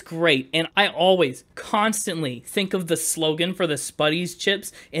 Honestly, it's great. And I always, constantly think of the slogan for the Spuddies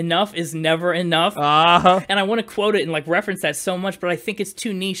chips. Enough is never enough. And I want to quote it and like reference that so much, but I think it's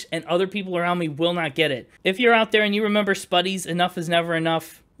too niche and other people around me will not get it. If you're out there and you remember Spuddies, enough is never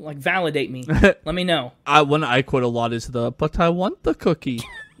enough, like validate me. Let me know. One I quote a lot is but I want the cookie.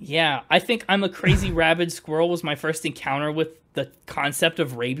 Yeah, I think I'm a Crazy Rabid Squirrel was my first encounter with the concept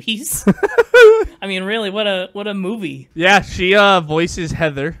of rabies. I mean, really, what a movie. Yeah, she voices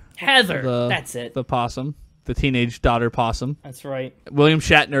Heather. That's it. The possum. The teenage daughter possum. That's right. William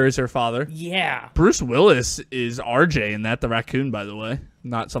Shatner is her father. Yeah. Bruce Willis is RJ in that, the raccoon, by the way.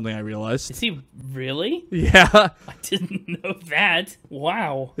 Not something I realized. Is he really? Yeah. I didn't know that.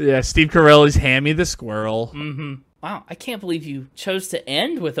 Wow. Yeah, Steve Carell is Hammy the squirrel. Mm-hmm. Wow, I can't believe you chose to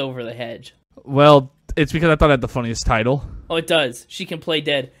end with Over the Hedge. Well, it's because I thought it had the funniest title. Oh, it does. She can play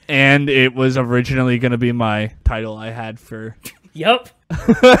dead. And it was originally going to be my title I had for... Yup.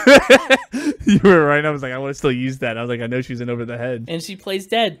 You were right. I was like, I want to still use that. I was like, I know she's in Over the Hedge. And she plays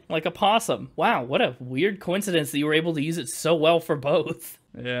dead, like a possum. Wow, what a weird coincidence that you were able to use it so well for both.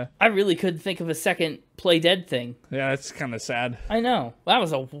 Yeah. I really couldn't think of a second play dead thing. Yeah, it's kind of sad. I know. That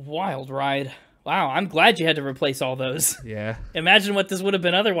was a wild ride. Wow, I'm glad you had to replace all those. Yeah. Imagine what this would have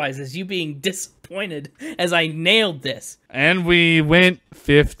been otherwise, as you being disappointed as I nailed this. And we went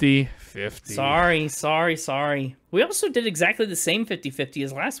 50-50. 50-50. Sorry. We also did exactly the same 50-50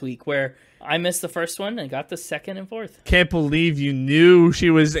 as last week, where I missed the first one and got the second and fourth. Can't believe you knew she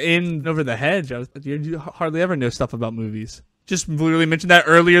was in Over the Hedge. You hardly ever know stuff about movies. Just literally mentioned that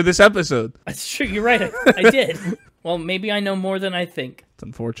earlier this episode. That's true. You're right. I did. Well, maybe I know more than I think. It's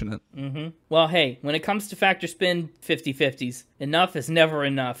unfortunate. Well, hey, when it comes to Factor Spin 50-50s, enough is never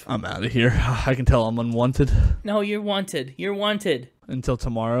enough. I'm out of here. I can tell I'm unwanted. No, you're wanted. You're wanted. Until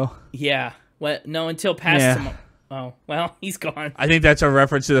tomorrow. Yeah. Well, no, until past tomorrow. Oh, well, he's gone. I think that's a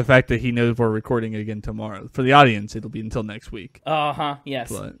reference to the fact that he knows we're recording it again tomorrow. For the audience, it'll be until next week. Yes.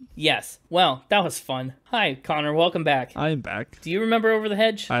 But Yes. Well, that was fun. Hi, Connor. Welcome back. I am back. Do you remember Over the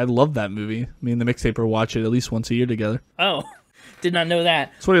Hedge? I love that movie. Me and the Mixtaper watch it at least once a year together. Oh, did not know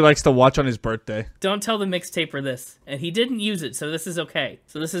that. That's what he likes to watch on his birthday. Don't tell the Mixtaper this. And he didn't use it, so this is okay.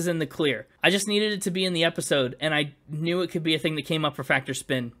 So this is in the clear. I just needed it to be in the episode, and I knew it could be a thing that came up for Factor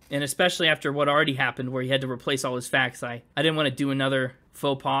Spin. And especially after what already happened, where he had to replace all his facts, I didn't want to do another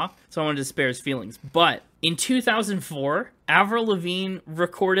faux pas, so I wanted to spare his feelings. But in 2004, Avril Lavigne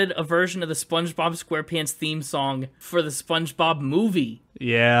recorded a version of the SpongeBob SquarePants theme song for the SpongeBob movie.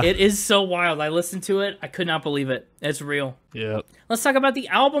 Yeah. It is so wild. I listened to it. I could not believe it. It's real. Yep. Let's talk about the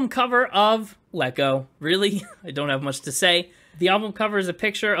album cover of Let Go. Really? I don't have much to say. The album cover is a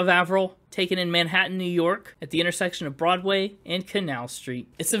picture of Avril taken in Manhattan, New York, at the intersection of Broadway and Canal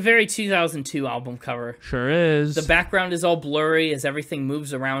Street. It's a very 2002 album cover. Sure is. The background is all blurry as everything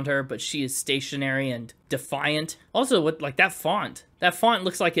moves around her, but she is stationary and defiant. Also, with like that font. That font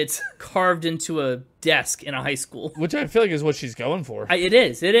looks like it's carved into a desk in a high school. Which I feel like is what she's going for. It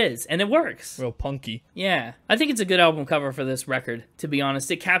is, and it works. Real punky. Yeah, I think it's a good album cover for this record, to be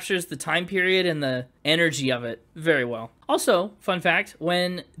honest. It captures the time period and the energy of it very well. Also, fun fact,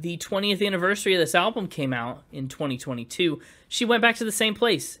 when the 20th anniversary of this album came out in 2022, she went back to the same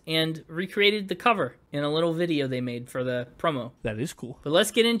place and recreated the cover in a little video they made for the promo. That is cool. But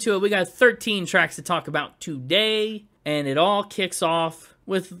let's get into it. We got 13 tracks to talk about today, and it all kicks off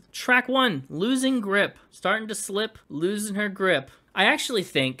with track 1, Losing Grip. Starting to slip, losing her grip. I actually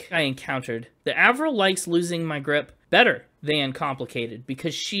think I encountered that Avril likes Losing My Grip better than Complicated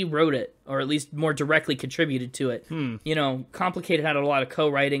because she wrote it, or at least more directly contributed to it. You know, Complicated had a lot of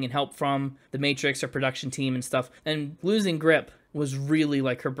co-writing and help from the Matrix, her production team and stuff, and Losing Grip was really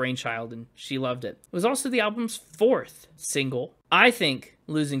like her brainchild, and she loved it. It was also the album's 4th single. I think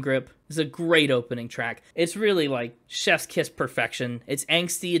Losing Grip is a great opening track. It's really like chef's kiss perfection. It's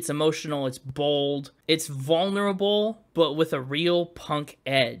angsty, it's emotional, it's bold, it's vulnerable, but with a real punk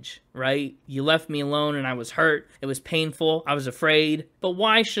edge, right? You left me alone and I was hurt. It was painful. I was afraid. But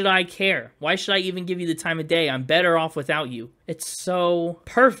why should I care? Why should I even give you the time of day? I'm better off without you. It's so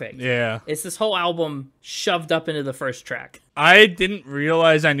perfect. Yeah. It's this whole album shoved up into the first track. I didn't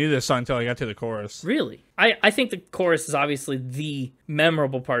realize I knew this song until I got to the chorus. Really? I think the chorus is obviously the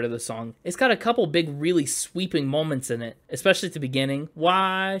memorable part of the song. It's got a couple big, really sweeping moments in it, especially at the beginning.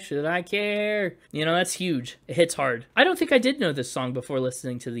 Why should I care? You know, that's huge. It hits hard. I don't think I did know this song before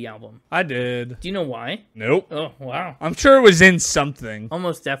listening to the album. I did. Do you know why? Nope. Oh, wow. I'm sure it was in something.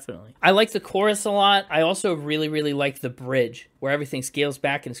 Almost definitely. I like the chorus a lot. I also really, really like the bridge, where everything scales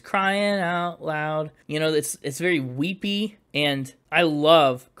back and is crying out loud. You know, it's very weepy, and I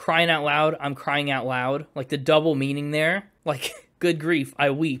love crying out loud, I'm crying out loud. Like the double meaning there. Like, good grief, I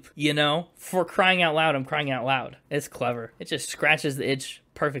weep, you know? For crying out loud, I'm crying out loud. It's clever. It just scratches the itch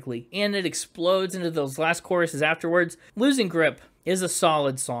perfectly. And it explodes into those last choruses afterwards. Losing Grip is a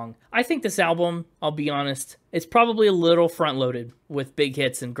solid song. I think this album, I'll be honest, it's probably a little front-loaded with big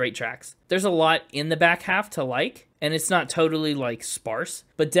hits and great tracks. There's a lot in the back half to like, and it's not totally like sparse,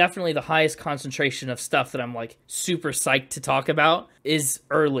 but definitely the highest concentration of stuff that I'm like super psyched to talk about is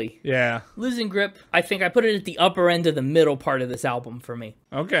early. Yeah. Losing Grip, I think I put it at the upper end of the middle part of this album for me.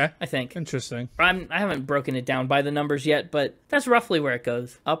 Okay. I think. Interesting. I haven't broken it down by the numbers yet, but that's roughly where it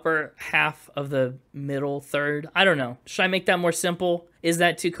goes. Upper half of the middle third. I don't know. Should I make that more simple? Is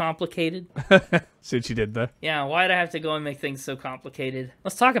that too complicated? See what you did there. Yeah, why'd I have to go and make things so complicated?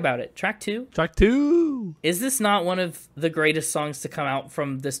 Let's talk about it. Track 2. Track 2. Is this not one of the greatest songs to come out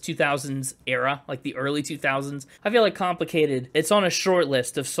from this 2000s era, like the early 2000s? I feel like Complicated, it's on a short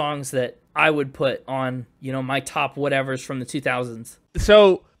list of songs that I would put on, you know, my top whatevers from the 2000s.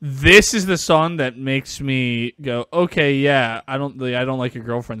 So this is the song that makes me go, okay, yeah, I don't like your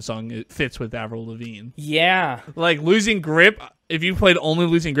girlfriend song. It fits with Avril Lavigne. Yeah. Like Losing Grip, if you played only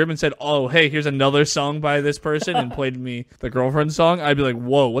Losing Grip and said, oh, hey, here's another song by this person and played me the girlfriend song, I'd be like,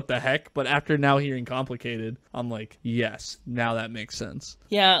 whoa, what the heck? But after now hearing Complicated, I'm like, yes, now that makes sense.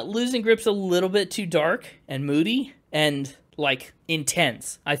 Yeah, Losing Grip's a little bit too dark and moody, and like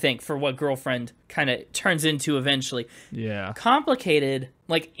intense, I think, for what Girlfriend kind of turns into eventually. Yeah. Complicated,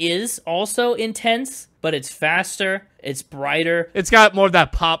 like, is also intense, but it's faster, it's brighter. It's got more of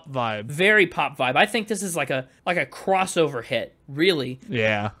that pop vibe. Very pop vibe. I think this is like a crossover hit, really.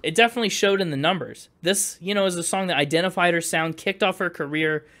 Yeah. It definitely showed in the numbers. This, is a song that identified her sound, kicked off her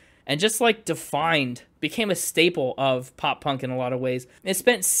career, and just like became a staple of pop punk in a lot of ways. It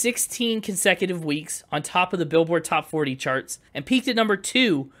spent 16 consecutive weeks on top of the Billboard Top 40 charts and peaked at number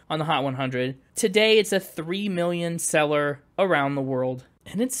 2 on the Hot 100. Today, it's a 3 million seller around the world.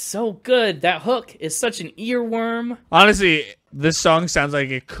 And it's so good. That hook is such an earworm. Honestly, this song sounds like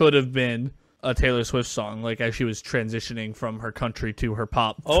it could have been a Taylor Swift song, like as she was transitioning from her country to her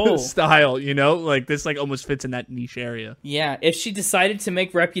pop style, like this like almost fits in that niche area. Yeah, if she decided to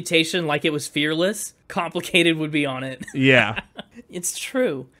make Reputation like it was Fearless, Complicated would be on it. Yeah. It's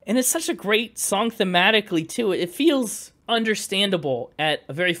true. And it's such a great song thematically too. It feels understandable at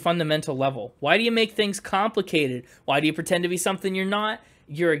a very fundamental level. Why do you make things complicated? Why do you pretend to be something you're not?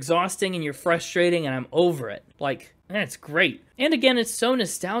 You're exhausting and you're frustrating and I'm over it. Like, it's great. And again, it's so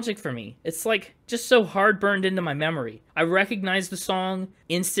nostalgic for me. It's like just so hard burned into my memory. I recognize the song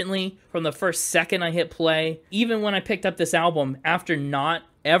instantly from the first second I hit play. Even when I picked up this album after not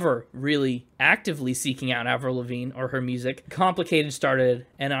ever really actively seeking out Avril Lavigne or her music, Complicated started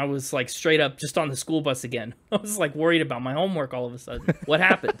and I was like straight up just on the school bus again. I was like worried about my homework all of a sudden. What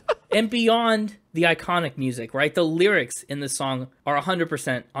happened? And beyond the iconic music, right? The lyrics in this song are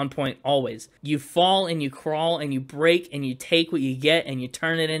 100% on point always. You fall and you crawl and you break and you take what you get and you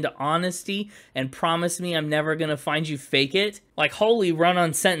turn it into honesty and promise me I'm never gonna find you fake it. Like, holy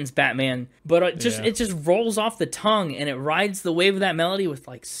run-on sentence, Batman. But it just rolls off the tongue and it rides the wave of that melody with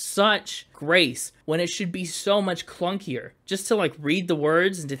like such grace when it should be so much clunkier. Just to like read the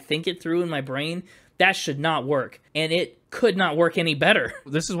words and to think it through in my brain, that should not work. And it could not work any better.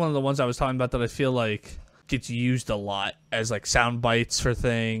 This is one of the ones I was talking about that I feel like gets used a lot as like sound bites for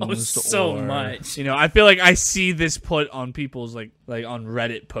things. Oh, so much. I feel like I see this put on people's like on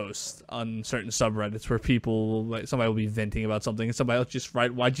Reddit posts on certain subreddits where people like somebody will be venting about something and somebody will just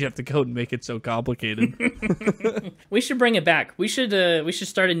write, "Why'd you have to go and make it so complicated?" We should bring it back. We should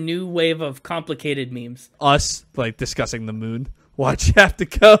start a new wave of complicated memes. Us like discussing the moon. Why'd you have to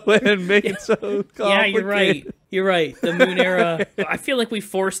go and make it so complicated? Yeah, you're right. You're right. The moon era. I feel like we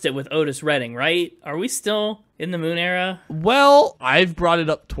forced it with Otis Redding, right? Are we still in the moon era? Well, I've brought it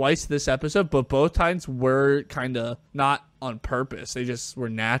up twice this episode, but both times were kind of not on purpose. They just were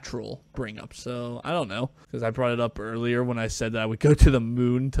natural bring-ups. So I don't know, because I brought it up earlier when I said that I would go to the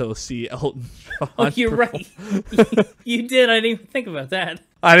moon to see Elton John. Oh, you're right. You did. I didn't even think about that.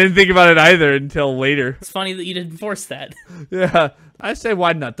 I didn't think about it either until later. It's funny that you didn't force that. Yeah, I say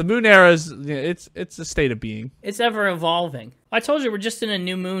why not? The moon era is it's a state of being. It's ever evolving. I told you we're just in a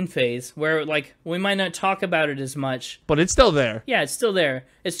new moon phase where like we might not talk about it as much, but it's still there. Yeah, it's still there.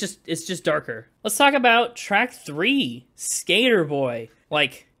 It's just darker. Let's talk about track 3, Sk8r Boy,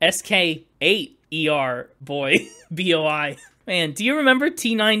 like Sk8r Boy, BOI. Man, do you remember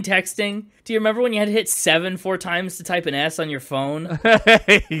T9 texting? Do you remember when you had to hit 7 4 times to type an S on your phone?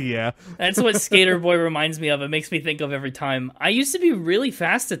 Yeah. That's what Sk8r Boy reminds me of. It makes me think of every time. I used to be really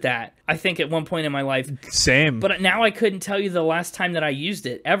fast at that, I think, at one point in my life. Same. But now I couldn't tell you the last time that I used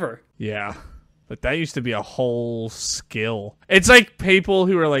it, ever. Yeah. But that used to be a whole skill. It's like people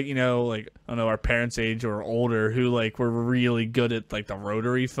who are like, like, I don't know, our parents' age or older who like were really good at like the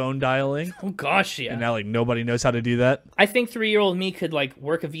rotary phone dialing. Oh gosh, yeah. And now like nobody knows how to do that. I think 3-year-old me could like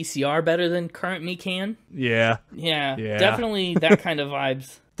work a VCR better than current me can. Yeah. Yeah. Definitely that kind of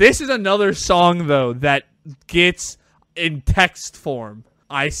vibes. This is another song though that gets in text form.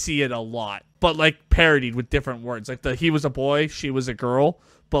 I see it a lot. But like parodied with different words. Like he was a boy, she was a girl.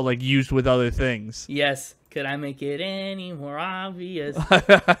 But like used with other things. Yes. Could I make it any more obvious?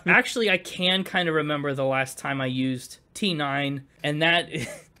 Actually, I can kind of remember the last time I used T9, and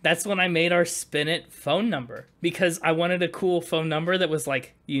that's when I made our Spin It phone number, because I wanted a cool phone number that was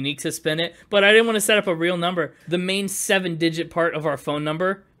like unique to Spin It, but I didn't want to set up a real number. The main 7-digit part of our phone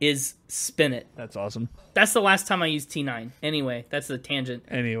number is Spin It. That's awesome. That's the last time I used T9. Anyway, that's the tangent.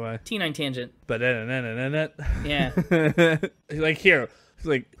 Anyway. T9 tangent. But yeah. Like here.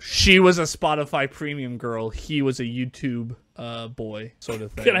 Like she was a Spotify premium girl, he was a YouTube boy sort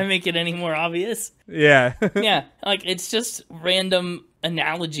of thing. Could I make it any more obvious? Yeah. Yeah, like it's just random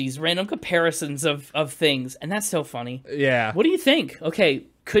analogies, random comparisons of things, and that's so funny. Yeah. What do you think? Okay,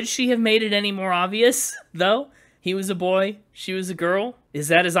 could she have made it any more obvious though? He was a boy, she was a girl. Is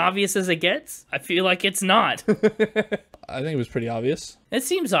that as obvious as it gets? I feel like it's not. I think it was pretty obvious. It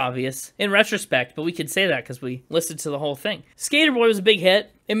seems obvious in retrospect, but we could say that because we listened to the whole thing. Sk8r Boy was a big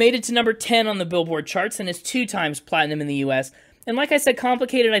hit. It made it to number 10 on the Billboard charts and is 2 times platinum in the US. And like I said,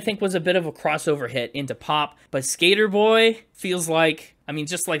 Complicated, I think, was a bit of a crossover hit into pop. But Sk8r Boy feels like, I mean,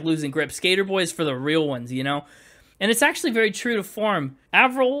 just like Losing Grip, Sk8r Boy is for the real ones, you know? And it's actually very true to form.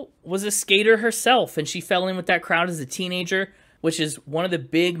 Avril was a skater herself, and she fell in with that crowd as a teenager, which is one of the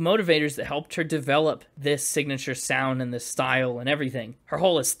big motivators that helped her develop this signature sound and this style and everything. Her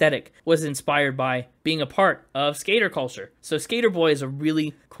whole aesthetic was inspired by being a part of skater culture. So Sk8r Boy is a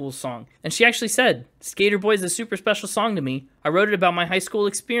really cool song. And she actually said, Sk8r Boy is a super special song to me. I wrote it about my high school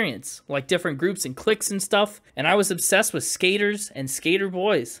experience, like different groups and cliques and stuff, and I was obsessed with skaters and skater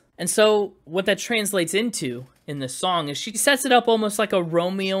boys. And so what that translates into in this song is she sets it up almost like a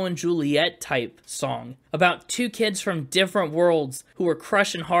Romeo and Juliet type song about 2 kids from different worlds who are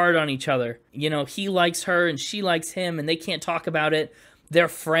crushing hard on each other. You know, he likes her and she likes him and they can't talk about it. Their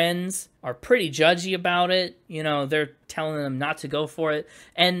friends are pretty judgy about it. You know, they're telling them not to go for it.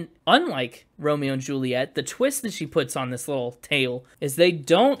 And unlike Romeo and Juliet, the twist that she puts on this little tale is they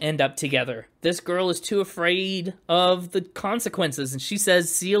don't end up together. This girl is too afraid of the consequences, and she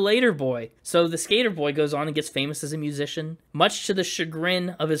says, see you later, boy. So the Sk8r Boy goes on and gets famous as a musician, much to the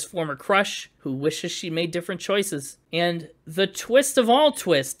chagrin of his former crush, who wishes she made different choices. And the twist of all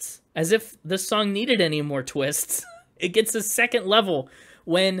twists, as if this song needed any more twists, it gets a second level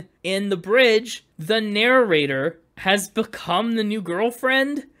when, in the bridge, the narrator has become the new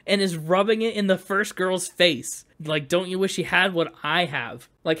girlfriend and is rubbing it in the first girl's face. Like, don't you wish you had what I have?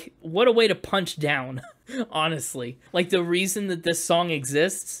 Like, what a way to punch down, honestly. Like, the reason that this song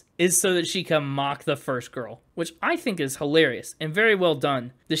exists is so that she can mock the first girl, which I think is hilarious and very well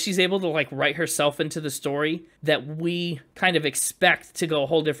done. That she's able to, like, write herself into the story that we kind of expect to go a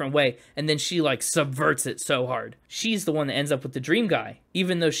whole different way, and then she, like, subverts it so hard. She's the one that ends up with the dream guy,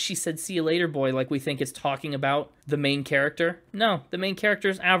 even though she said, see you later, boy, like we think it's talking about the main character. No, the main character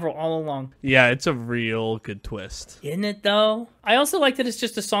is Avril all along. Yeah, it's a real good twist. Isn't it, though? I also like that it's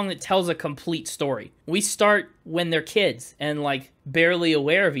just a song that tells a complete story. We start when they're kids and, like, barely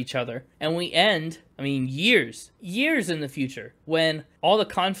aware of each other, and we end, I mean, years in the future, when all the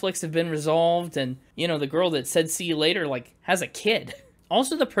conflicts have been resolved and, you know, the girl that said see you later, like, has a kid.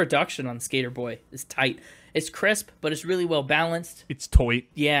 Also, the production on Sk8r Boy is tight. It's crisp, but it's really well balanced. It's toy.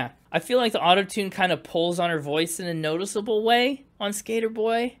 Yeah. I feel like the auto-tune kind of pulls on her voice in a noticeable way on Sk8r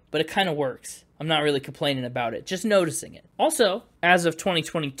Boy, but it kind of works. I'm not really complaining about it, just noticing it. Also, as of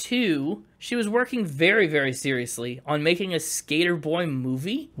 2022, she was working very, very seriously on making a Sk8r Boy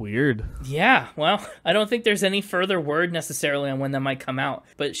movie. Weird. Yeah, well, I don't think there's any further word necessarily on when that might come out,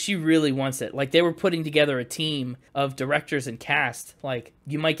 but she really wants it. Like, they were putting together a team of directors and cast. Like,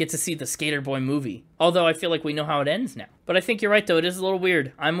 you might get to see the Sk8r Boy movie. Although I feel like we know how it ends now. But I think you're right, though. It is a little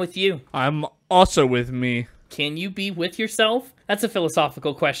weird. I'm with you. I'm also with me. Can you be with yourself? That's a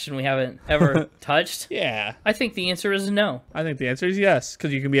philosophical question we haven't ever touched. Yeah. I think the answer is no. I think the answer is yes,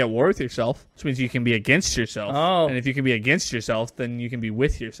 because you can be at war with yourself, which means you can be against yourself. Oh. And if you can be against yourself, then you can be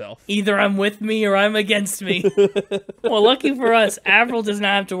with yourself. Either I'm with me or I'm against me. Well, lucky for us, Avril does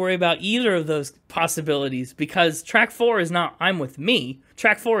not have to worry about either of those possibilities, because track 4 is not I'm with me.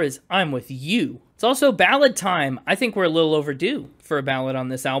 Track 4 is I'm with you. It's also ballad time. I think we're a little overdue for a ballad on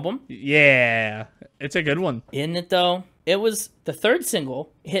this album. Yeah, it's a good one. Isn't it, though? It was the 3rd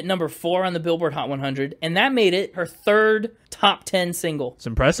single, hit number 4 on the Billboard Hot 100, and that made it her 3rd top 10 single. It's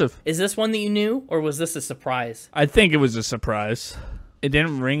impressive. Is this one that you knew, or was this a surprise? I think it was a surprise. It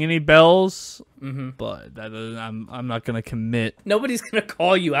didn't ring any bells, but that doesn't, I'm not going to commit. Nobody's going to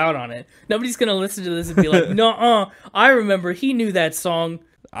call you out on it. Nobody's going to listen to this and be like, no, I remember he knew that song.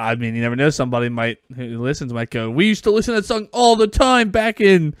 I mean, you never know. Somebody who listens might go, we used to listen to that song all the time back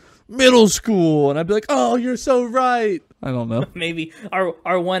in middle school. And I'd be like, oh, you're so right. I don't know. Maybe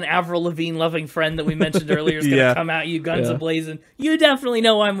our one Avril Lavigne loving friend that we mentioned earlier is going to come at you guns a-blazing. You definitely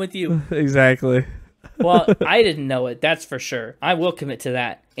know I'm with you. Exactly. Well, I didn't know it, that's for sure. I will commit to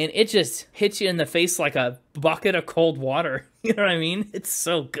that. And it just hits you in the face like a bucket of cold water. You know what I mean? It's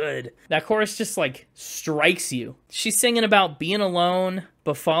so good. That chorus just, like, strikes you. She's singing about being alone,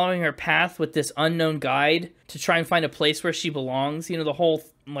 but following her path with this unknown guide to try and find a place where she belongs. You know, the whole,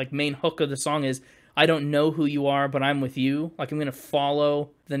 like, main hook of the song is, I don't know who you are, but I'm with you. Like, I'm going to follow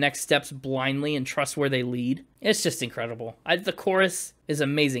the next steps blindly and trust where they lead. It's just incredible. The chorus is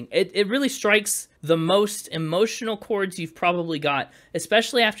amazing. It really strikes the most emotional chords you've probably got,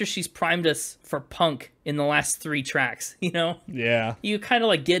 especially after she's primed us for punk in the last 3 tracks, you know? Yeah. You kind of,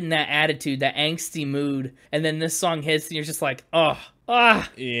 like, get in that attitude, that angsty mood, and then this song hits, and you're just like, oh, Ah,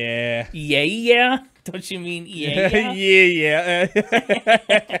 Yeah. yeah. Don't you mean yeah? Yeah.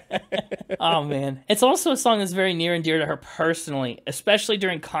 Oh, man. It's also a song that's very near and dear to her personally, especially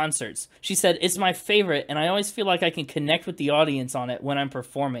during concerts. She said, "It's my favorite, and I always feel like I can connect with the audience on it when I'm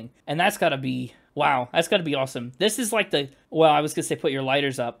performing." And that's gotta be... Wow, that's got to be awesome. This is like the, well, I was going to say put your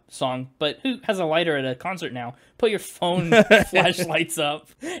lighters up song, but who has a lighter at a concert now? Put your phone flashlights up.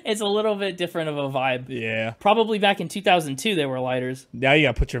 It's a little bit different of a vibe. Yeah. Probably back in 2002 there were lighters. Now you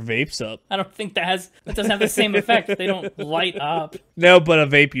gotta put your vapes up. I don't think that doesn't have the same effect. They don't light up. No, but a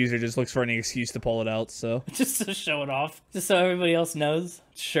vape user just looks for any excuse to pull it out, so. Just to show it off. Just so everybody else knows.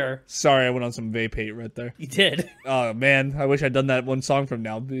 Sure. Sorry, I went on some vape hate right there. You did. Oh, man, I wish I'd done that one song from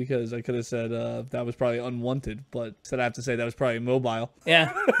now, because I could have said that was probably Unwanted, but instead I have to say that was probably Mobile.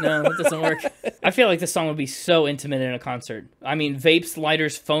 Yeah, no, that doesn't work. I feel like this song would be so intimate in a concert. I mean, vapes,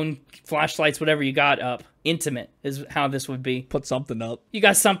 lighters, phone, flashlights, whatever you got up. Intimate is how this would be. Put something up. You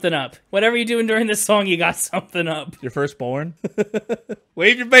got something up. Whatever you're doing during this song, you got something up. Your firstborn.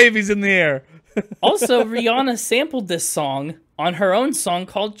 Wave your babies in the air. Also, Rihanna sampled this song on her own song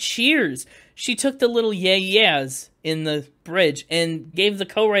called Cheers. She took the little yeah yeahs in the bridge and gave the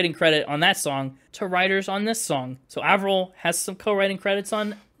co-writing credit on that song to writers on this song. So Avril has some co-writing credits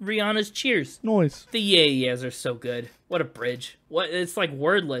on Rihanna's Cheers. Noise. The yeah yeahs are so good. What a bridge. It's like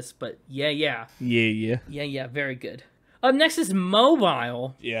wordless, but yeah. Yeah, very good. Up next is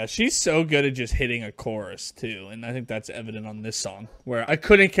Mobile. Yeah, she's so good at just hitting a chorus, too. And I think that's evident on this song, where I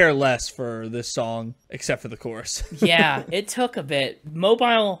couldn't care less for this song, except for the chorus. Yeah, it took a bit.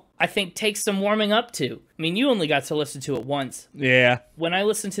 Mobile, I think, takes some warming up to. I mean, you only got to listen to it once. Yeah. When I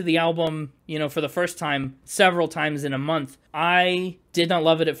listened to the album, for the first time, several times in a month, I did not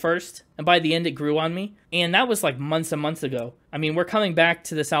love it at first. And by the end, it grew on me. And that was like months and months ago. I mean, we're coming back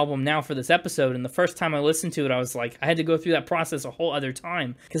to this album now for this episode. And the first time I listened to it, I was like, I had to go through that process a whole other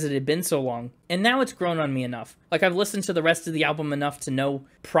time because it had been so long. And now it's grown on me enough. Like, I've listened to the rest of the album enough to know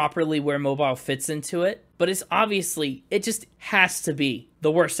properly where Mobile fits into it. But it's obviously, it just has to be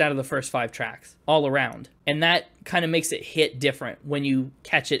the worst out of the first 5 tracks all around. And that kind of makes it hit different when you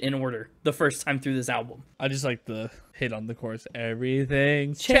catch it in order the first time through this album. I just like the hit on the chorus.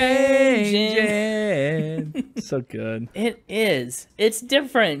 Everything's changing. So good. It is. It's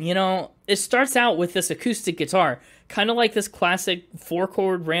different, It starts out with this acoustic guitar, kind of like this classic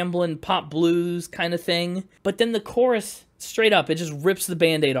 4-chord rambling pop blues kind of thing. But then the chorus, straight up, it just rips the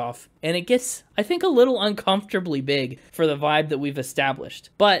Band-Aid off. And it gets, I think, a little uncomfortably big for the vibe that we've established.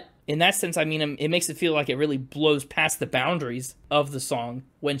 But in that sense, I mean, it makes it feel like it really blows past the boundaries of the song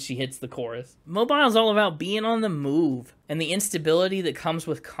when she hits the chorus. Mobile is all about being on the move and the instability that comes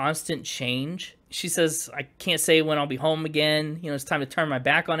with constant change. She says, I can't say when I'll be home again. It's time to turn my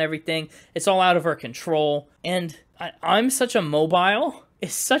back on everything. It's all out of her control. And I'm such a mobile.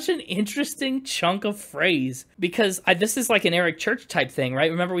 It's such an interesting chunk of phrase because this is like an Eric Church type thing,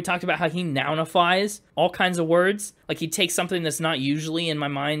 right? Remember we talked about how he nounifies all kinds of words? Like he takes something that's not usually in my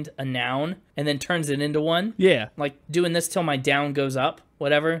mind a noun and then turns it into one. Yeah. Like doing this till my down goes up,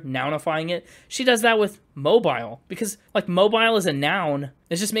 whatever, nounifying it. She does that with mobile because like mobile is a noun.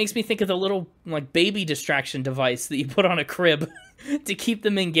 It just makes me think of the little like baby distraction device that you put on a crib to keep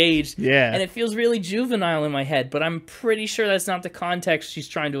them engaged. Yeah. And it feels really juvenile in my head, but I'm pretty sure that's not the context she's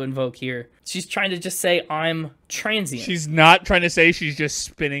trying to invoke here. She's trying to just say, I'm transient. She's not trying to say she's just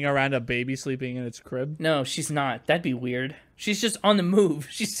spinning around a baby sleeping in its crib? No, she's not. That'd be weird. She's just on the move.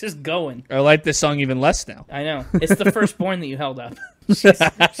 She's just going. I like this song even less now. I know. It's the firstborn that you held up.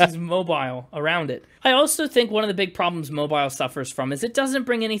 She's mobile around it. I also think one of the big problems Mobile suffers from is it doesn't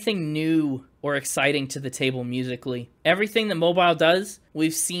bring anything new or exciting to the table musically. Everything that Mobile does,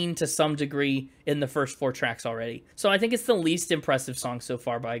 we've seen to some degree in the first 4 tracks already. So I think it's the least impressive song so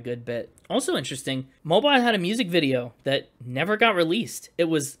far by a good bit. Also interesting, Mobile had a music video that never got released. It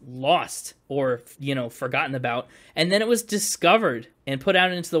was lost or, forgotten about. And then it was discovered and put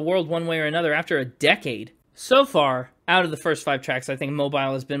out into the world one way or another after a decade. So far, out of the first 5 tracks, I think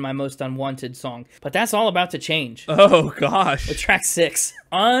Mobile has been my most unwanted song. But that's all about to change. Oh, gosh. With track 6,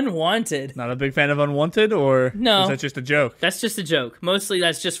 Unwanted. Not a big fan of Unwanted, or no, is that just a joke? That's just a joke. Mostly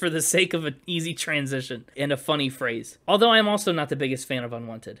that's just for the sake of an easy transition and a funny phrase. Although I am also not the biggest fan of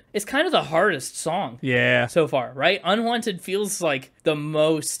Unwanted. It's kind of the hardest song so far, right? Unwanted feels like the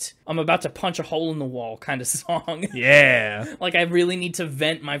most I'm about to punch a hole in the wall kind of song. Yeah. Like I really need to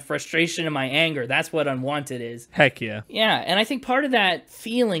vent my frustration and my anger. That's what Unwanted is. Heck yeah. Yeah, and I think part of that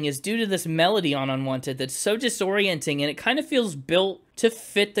feeling is due to this melody on Unwanted that's so disorienting and it kind of feels built to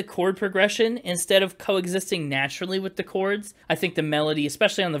fit the chord progression instead of coexisting naturally with the chords. I think the melody,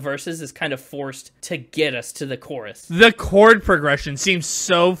 especially on the verses, is kind of forced to get us to the chorus. The chord progression seems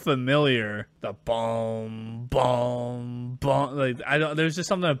so familiar. The boom, boom, boom. Like there's just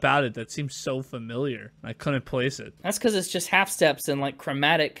something about it that seems so familiar. I couldn't place it. That's because it's just half steps and like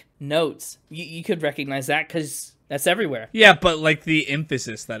chromatic notes. You could recognize that because that's everywhere. Yeah, but like the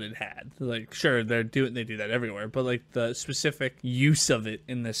emphasis that it had. Like, sure, they do that everywhere, but like the specific use of it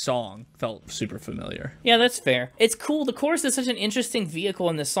in this song felt super familiar. Yeah, that's fair. It's cool. The chorus is such an interesting vehicle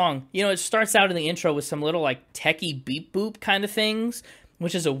in this song. You know, it starts out in the intro with some little like techie beep boop kind of things,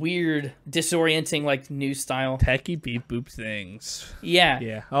 which is a weird, disorienting, like, new style. Techie beep boop things. Yeah.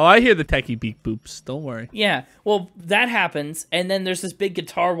 Yeah. Oh, I hear the techie beep boops. Don't worry. Yeah. Well, that happens, and then there's this big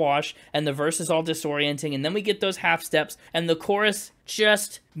guitar wash, and the verse is all disorienting, and then we get those half steps, and the chorus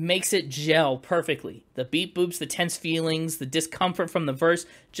just makes it gel perfectly. The beep boops, the tense feelings, the discomfort from the verse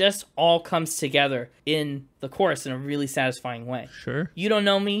just all comes together in the chorus in a really satisfying way. Sure. You don't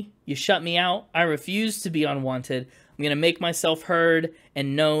know me. You shut me out. I refuse to be unwanted. I'm going to make myself heard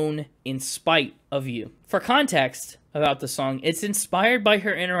and known in spite of you. For context about the song, it's inspired by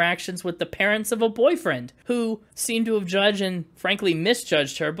her interactions with the parents of a boyfriend who seemed to have judged and frankly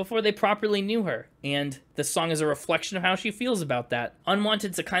misjudged her before they properly knew her. And the song is a reflection of how she feels about that.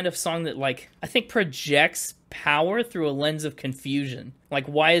 Unwanted's a kind of song that, like, I think projects power through a lens of confusion. Like,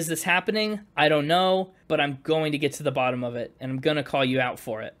 why is this happening? I don't know, but I'm going to get to the bottom of it, and I'm going to call you out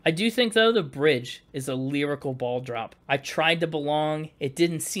for it. I do think, though, the bridge is a lyrical ball drop. I tried to belong. It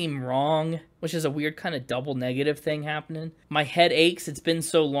didn't seem wrong, which is a weird kind of double negative thing happening. My head aches. It's been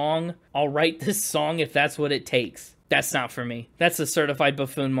so long. I'll write this song if that's what it takes. That's not for me. That's a certified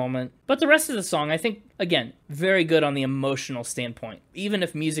buffoon moment. But the rest of the song, I think, again, very good on the emotional standpoint. Even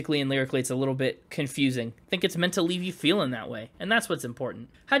if musically and lyrically it's a little bit confusing. I think it's meant to leave you feeling that way. And that's what's important.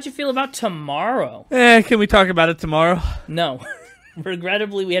 How'd you feel about Tomorrow? Can we talk about it tomorrow? No.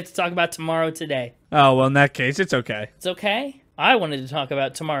 Regrettably, we have to talk about Tomorrow today. Oh, well, in that case, it's okay. It's okay? I wanted to talk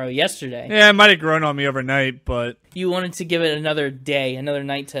about Tomorrow yesterday. Yeah, it might have grown on me overnight, but... You wanted to give it another day, another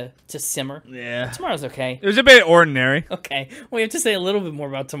night to simmer. Yeah. Tomorrow's okay. It was a bit ordinary. Okay. Well, you have to say a little bit more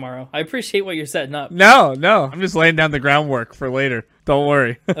about Tomorrow. I appreciate what you're setting up. No. I'm just laying down the groundwork for later. Don't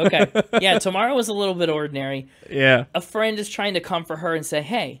worry. Okay. Yeah, Tomorrow was a little bit ordinary. Yeah. A friend is trying to comfort her and say,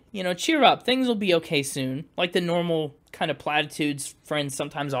 hey, cheer up. Things will be okay soon. Like the normal kind of platitudes friends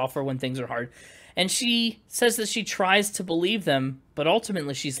sometimes offer when things are hard. And she says that she tries to believe them, but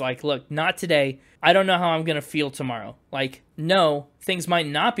ultimately she's like, look, not today. I don't know how I'm going to feel tomorrow. Like, no, things might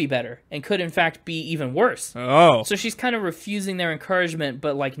not be better and could in fact be even worse. Oh. So she's kind of refusing their encouragement,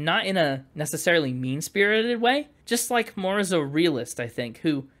 but like not in a necessarily mean-spirited way. Just like more as a realist, I think,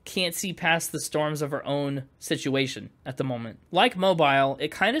 who can't see past the storms of her own situation at the moment. Like Mobile,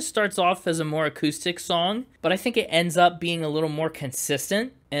 it kind of starts off as a more acoustic song, but I think it ends up being a little more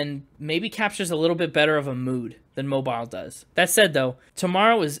consistent and maybe captures a little bit better of a mood than Mobile does. That said, though,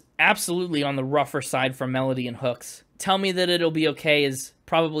 Tomorrow is absolutely on the rougher side for melody and hooks. Tell Me That It'll Be Okay is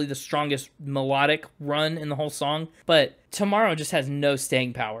probably the strongest melodic run in the whole song, but Tomorrow just has no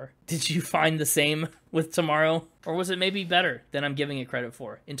staying power. Did you find the same with Tomorrow? Or was it maybe better than I'm giving it credit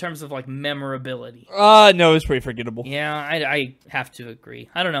for in terms of like memorability? No, it's pretty forgettable. Yeah, I have to agree.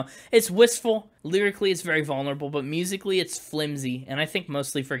 I don't know. It's wistful. Lyrically, it's very vulnerable, but musically, it's flimsy, and I think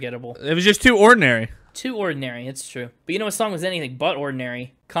mostly forgettable. It was just too ordinary. Too ordinary, it's true. But you know what song was anything but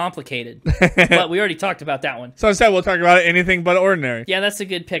ordinary? Complicated. But we already talked about that one. So instead, we'll talk about anything but ordinary. Yeah, that's a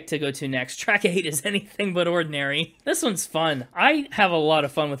good pick to go to next. Track 8 is Anything But Ordinary. This one's fun. I have a lot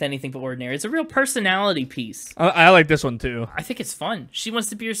of fun with Anything But Ordinary. It's a real personality piece. I like this one, too. I think it's fun. She wants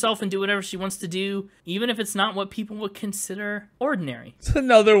to be herself and do whatever she wants to do, even if it's not what people would consider ordinary. It's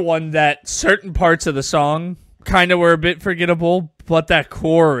another one that certain parts of the song kind of were a bit forgettable, but that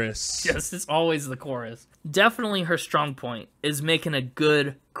chorus. Yes, it's always the chorus. Definitely her strong point is making a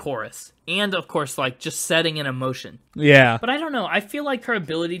good chorus. And, of course, like, just setting an emotion. Yeah. But I don't know. I feel like her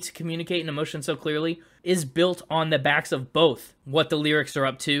ability to communicate an emotion so clearly is built on the backs of both what the lyrics are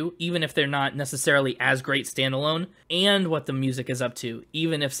up to, even if they're not necessarily as great standalone, and what the music is up to,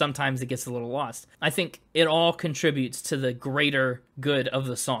 even if sometimes it gets a little lost. I think it all contributes to the greater good of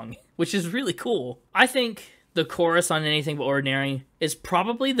the song, which is really cool. I think the chorus on Anything But Ordinary is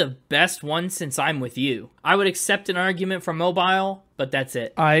probably the best one since I'm With You. I would accept an argument for Mobile, but that's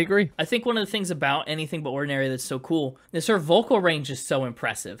it. I agree. I think one of the things about Anything But Ordinary that's so cool is her vocal range is so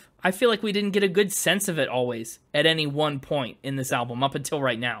impressive. I feel like we didn't get a good sense of it always at any one point in this album up until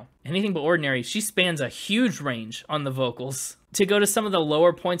right now. Anything But Ordinary, she spans a huge range on the vocals. To go to some of the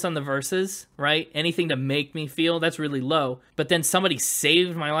lower points on the verses, right? Anything to Make Me Feel, that's really low. But then Somebody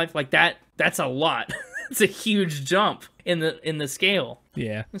Saved My Life, like that's a lot. It's a huge jump in the scale.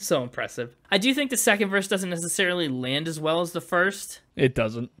 Yeah. It's so impressive. I do think the second verse doesn't necessarily land as well as the first. It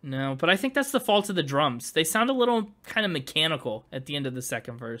doesn't. No, but I think that's the fault of the drums. They sound a little kind of mechanical at the end of the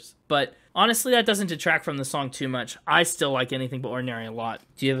second verse. But honestly, that doesn't detract from the song too much. I still like Anything But Ordinary a lot.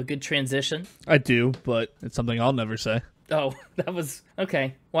 Do you have a good transition? I do, but it's something I'll never say. Oh, that was...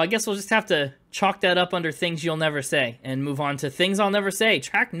 Okay. Well, I guess we'll just have to chalk that up under Things You'll Never Say and move on to Things I'll Never Say,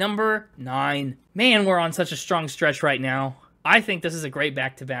 track number 9. Man, we're on such a strong stretch right now. I think this is a great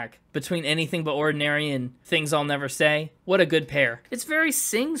back-to-back between Anything But Ordinary and Things I'll Never Say. What a good pair. It's very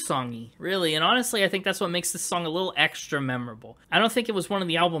sing-songy, really, and honestly, I think that's what makes this song a little extra memorable. I don't think it was one of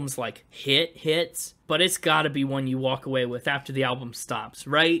the album's, like, hits, but it's gotta be one you walk away with after the album stops,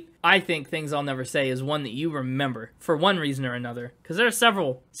 right? I think Things I'll Never Say is one that you remember for one reason or another, because there are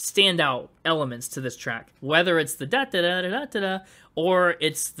several standout elements to this track, whether it's the da-da-da-da-da-da, or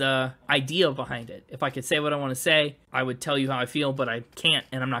it's the idea behind it. If I could say what I want to say, I would tell you how I feel, but I can't,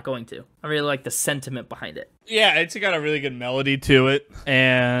 and I'm not going to. I really like the sentiment behind it. Yeah, it's got a really good melody to it,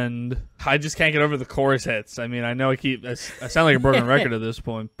 and I just can't get over the chorus hits. I mean, I know I sound like a broken record at this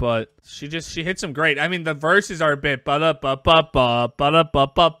point, but she hits them great. I mean, the verses are a bit ba-da-ba-ba-ba,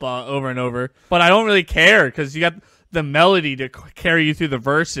 ba-da-ba-ba-ba over and over, but I don't really care because you got the melody to carry you through the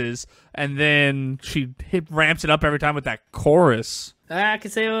verses, and then she ramps it up every time with that chorus. I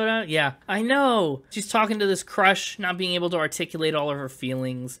could say, yeah, I know. She's talking to this crush, not being able to articulate all of her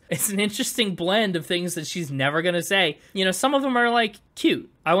feelings. It's an interesting blend of things that she's never going to say. You know, some of them are like,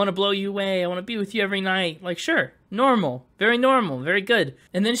 cute. I want to blow you away. I want to be with you every night. Like, sure, normal, very good.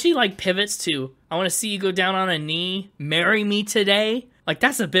 And then she like pivots to, I want to see you go down on a knee, marry me today. Like,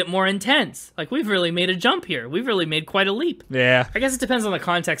 that's a bit more intense. Like, we've really made a jump here. We've really made quite a leap. Yeah. I guess it depends on the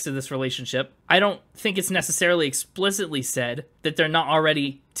context of this relationship. I don't think it's necessarily explicitly said that they're not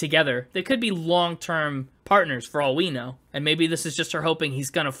already together. They could be long-term partners for all we know. And maybe this is just her hoping he's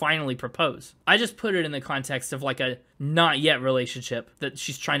gonna finally propose. I just put it in the context of like a not yet relationship that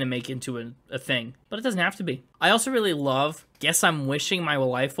she's trying to make into a thing. But it doesn't have to be. I also really love Guess I'm Wishing My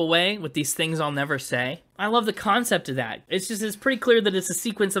Life Away with these things I'll never say. I love the concept of that. It's pretty clear that it's a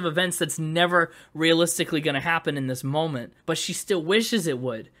sequence of events that's never realistically gonna happen in this moment. But she still wishes it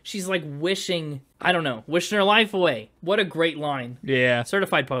would. She's like wishing, I don't know, wishing her life away. What a great line. Yeah.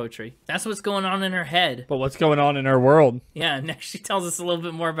 Certified poetry. That's what's going on in her head. But what's going on in her world? Yeah, next she tells us a little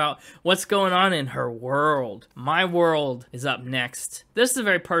bit more about what's going on in her world. My World is up next. This is a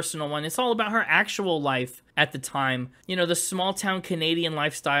very personal one. It's all about her actual life at the time. You know, the small town Canadian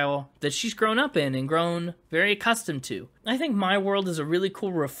lifestyle that she's grown up in and grown very accustomed to. I think My World is a really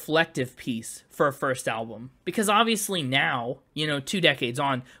cool reflective piece for a first album. Because obviously now, you know, 2 decades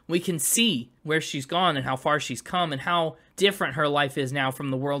on, we can see where she's gone and how far she's come and how different her life is now from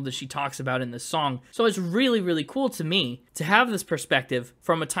the world that she talks about in this song. So it's really, really cool to me to have this perspective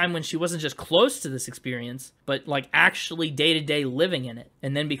from a time when she wasn't just close to this experience, but like actually day-to-day living in it,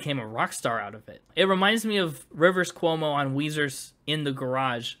 and then became a rock star out of it. It reminds me of Rivers Cuomo on Weezer's In the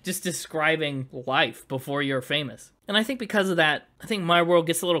Garage, just describing life before you're famous. And I think because of that, I think My World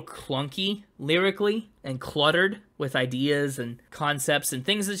gets a little clunky lyrically and cluttered with ideas and concepts and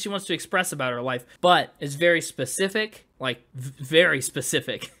things that she wants to express about her life, but is very specific, like very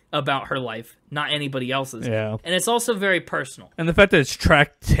specific about her life, not anybody else's. Yeah. And it's also very personal. And the fact that it's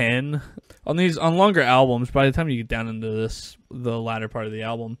track 10 on longer albums, by the time you get down into the latter part of the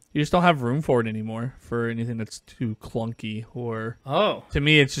album, you just don't have room for it anymore, for anything that's too clunky. Or to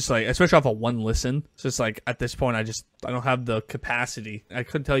me, it's just like, especially off of one listen, it's just like at this point I don't have the capacity. I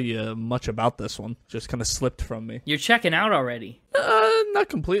couldn't tell you much about this one. Just kind of slipped from me. You're checking out already. Not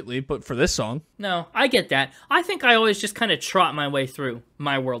completely, but for this song. No, I get that. I think I always just kind of trot my way through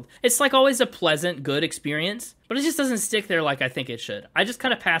My World. It's like always a pleasant, good experience, but it just doesn't stick there like I think it should. I just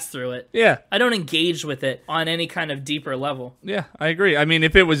kind of pass through it. Yeah. I don't engage with it on any kind of deeper level. Yeah, I agree. I mean,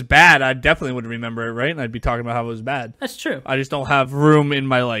 if it was bad, I definitely would remember it, right? And I'd be talking about how it was bad. That's true. I just don't have room in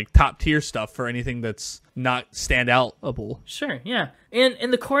my like top tier stuff for anything that's not standoutable. Sure, yeah.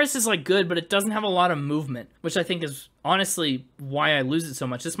 And the chorus is like good, but it doesn't have a lot of movement, which I think is honestly why I lose it so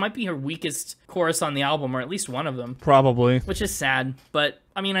much. This might be her weakest chorus on the album, or at least one of them. Probably. Which is sad, but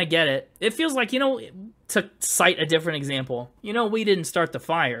I mean, I get it. It feels like, you know, to cite a different example, We Didn't Start the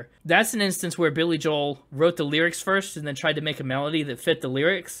Fire. That's an instance where Billy Joel wrote the lyrics first and then tried to make a melody that fit the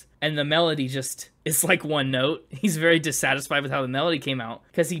lyrics. And the melody just is like one note. He's very dissatisfied with how the melody came out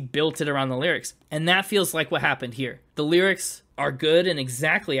because he built it around the lyrics. And that feels like what happened here. The lyrics are good and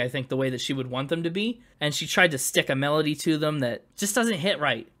exactly, I think, the way that she would want them to be. And she tried to stick a melody to them that just doesn't hit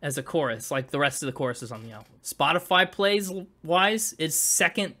right as a chorus, like the rest of the choruses on the album. Spotify plays-wise, it's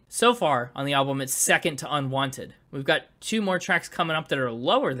second, so far on the album, it's second to Unwanted. We've got 2 more tracks coming up that are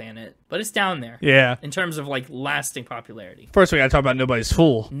lower than it, but it's down there. Yeah. In terms of, like, lasting popularity. First, we gotta talk about Nobody's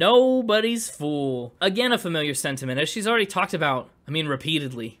Fool. Nobody's Fool. Again, a familiar sentiment, as she's already talked about,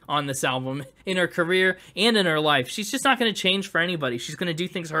 repeatedly on this album, in her career and in her life. She's just not going to change for anybody. She's going to do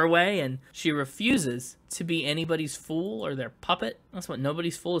things her way, and she refuses to be anybody's fool or their puppet. That's what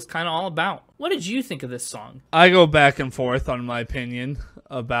Nobody's Fool is kind of all about. What did you think of this song? I go back and forth on my opinion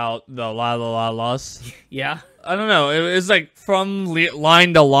about the la la la la's. Yeah? I don't know. It was like from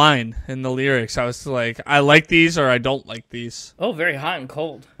line to line in the lyrics. I was like, I like these or I don't like these. Oh, very hot and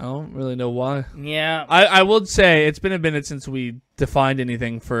cold. I don't really know why. Yeah. I would say it's been a minute since we defined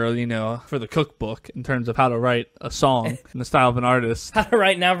anything for, for the cookbook in terms of how to write a song in the style of an artist. How to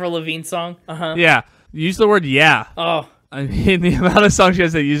write an Avril Lavigne song? Uh-huh. Yeah. Use the word yeah. Oh. I mean, the amount of songs she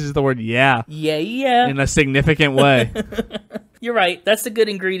has that uses the word yeah. Yeah. In a significant way. You're right. That's a good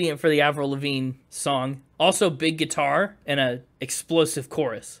ingredient for the Avril Lavigne song. Also, big guitar and a explosive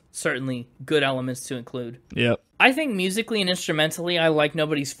chorus. Certainly good elements to include. Yep. I think musically and instrumentally, I like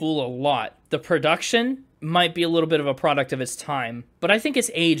Nobody's Fool a lot. The production might be a little bit of a product of its time, but I think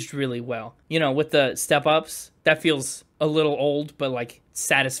it's aged really well. With the step-ups, that feels a little old, but, like,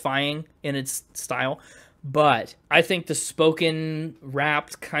 satisfying in its style. But I think the spoken,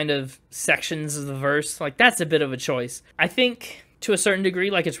 rapped kind of sections of the verse, like, that's a bit of a choice. I think, to a certain degree,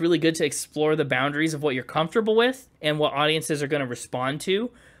 like, it's really good to explore the boundaries of what you're comfortable with and what audiences are going to respond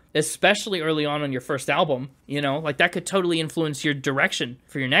to, especially early on your first album. Like, that could totally influence your direction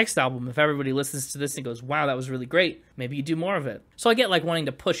for your next album. If everybody listens to this and goes, wow, that was really great, maybe you do more of it. So I get, like, wanting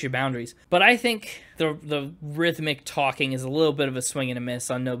to push your boundaries. But I think the rhythmic talking is a little bit of a swing and a miss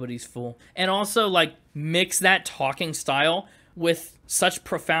on Nobody's Fool. And also, like, mix that talking style with such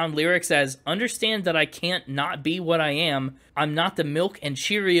profound lyrics as, understand that I can't not be what I am. I'm not the milk and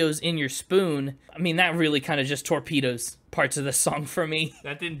Cheerios in your spoon. That really kind of just torpedoes parts of the song for me.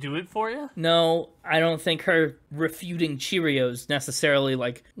 That didn't do it for you? No, I don't think her refuting Cheerios necessarily,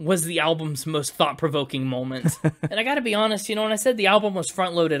 like, was the album's most thought-provoking moment. And I gotta be honest, when I said the album was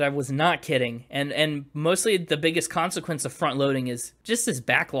front-loaded, I was not kidding. And mostly the biggest consequence of front-loading is just this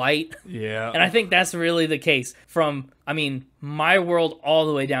backlight. Yeah. And I think that's really the case from, My World all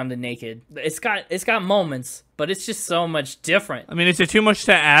the way down to Naked. It's got moments, but it's just so much different. Is it too much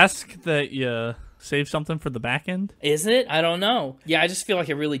to ask that you save something for the back end? Is it? I don't know. Yeah, I just feel like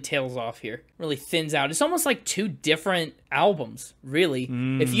it really tails off here. Really thins out. It's almost like 2 different albums, really.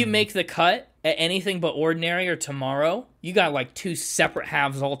 If you make the cut at Anything But Ordinary or Tomorrow, you got like 2 separate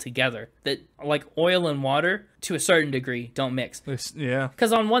halves altogether that, like oil and water, to a certain degree, don't mix. Yeah.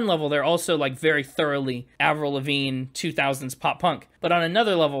 Because on one level, they're also like very thoroughly Avril Lavigne 2000s pop punk. But on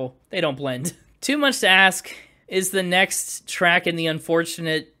another level, they don't blend. Too Much to Ask is the next track in the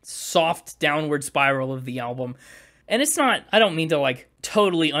unfortunate soft downward spiral of the album. And it's not, I don't mean to like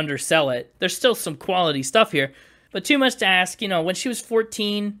totally undersell it. There's still some quality stuff here. But Too Much to Ask, when she was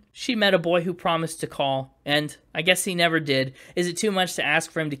 14, she met a boy who promised to call, and I guess he never did. Is it too much to ask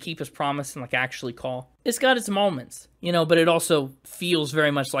for him to keep his promise and, like, actually call? It's got its moments, but it also feels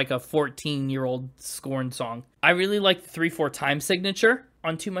very much like a 14-year-old scorn song. I really like the 3/4 time signature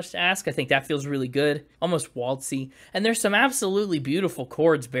on Too Much to Ask. I think that feels really good, almost waltzy. And there's some absolutely beautiful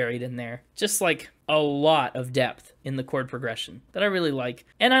chords buried in there. Just, like, a lot of depth in the chord progression that I really like.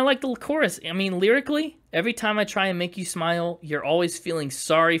 And I like the chorus. Lyrically, every time I try and make you smile, you're always feeling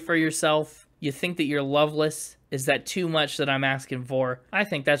sorry for yourself. You think that you're loveless. Is that too much that I'm asking for? I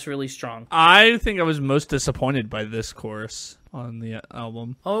think that's really strong. I think I was most disappointed by this chorus on the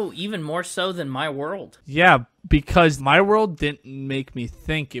album. Oh, even more so than My World. Yeah, because My World didn't make me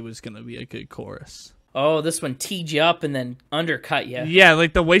think it was going to be a good chorus. Oh, this one teed you up and then undercut you. Yeah,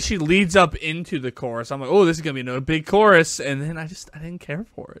 like the way she leads up into the chorus. I'm like, oh, this is going to be a big chorus. And then I didn't care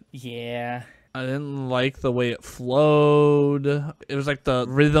for it. Yeah. I didn't like the way it flowed. It was like the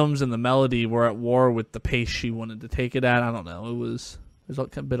rhythms and the melody were at war with the pace she wanted to take it at. I don't know. It was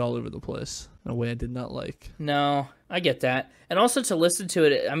It's a bit all over the place in a way I did not like. No, I get that. And also to listen to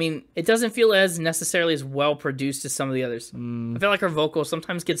it, I mean, it doesn't feel as necessarily as well produced as some of the others. I feel like her vocal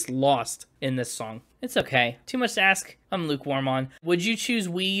sometimes gets lost in this song. It's okay. Too much to ask. I'm lukewarm on. Would you choose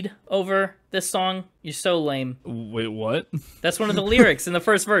weed over this song? You're so lame. Wait, what? That's one of the lyrics in the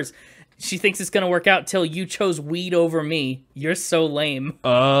first verse. She thinks it's going to work out till you chose weed over me. You're so lame.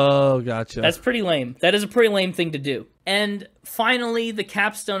 Oh, gotcha. That's pretty lame. That is a pretty lame thing to do. And finally, the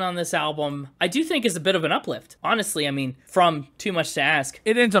capstone on this album, I do think is a bit of an uplift. Honestly, I mean, from Too Much to Ask.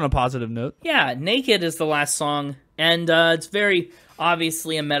 It ends on a positive note. Yeah, Naked is the last song, and it's very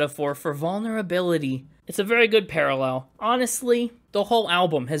obviously a metaphor for vulnerability. It's a very good parallel. Honestly, the whole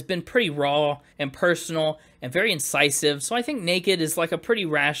album has been pretty raw and personal and very incisive, so I think Naked is like a pretty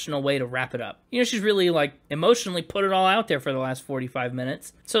rational way to wrap it up. You know, she's really like emotionally put it all out there for the last 45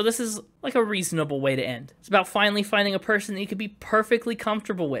 minutes, so this is like a reasonable way to end. It's about finally finding a person that you could be perfectly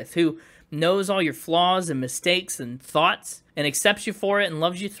comfortable with, who knows all your flaws and mistakes and thoughts, and accepts you for it and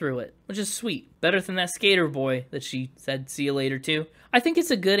loves you through it, which is sweet. Better than that skater boy that she said see you later to. I think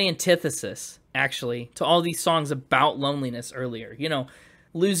it's a good antithesis, actually, to all these songs about loneliness earlier. You know,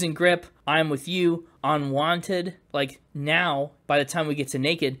 Losing Grip, I'm With You, Unwanted. Like, now, by the time we get to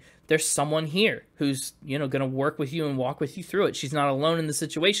Naked, there's someone here who's, you know, gonna work with you and walk with you through it. She's not alone in the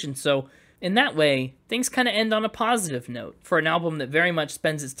situation, so in that way, things kind of end on a positive note for an album that very much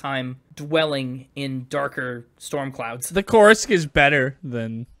spends its time dwelling in darker storm clouds. The chorus is better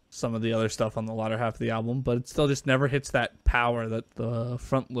than some of the other stuff on the latter half of the album, but it still just never hits that power that the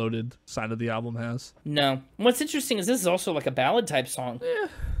front-loaded side of the album has. No. What's interesting is this is also like a ballad-type song. Yeah.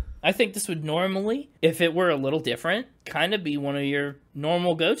 I think this would normally, if it were a little different, kind of be one of your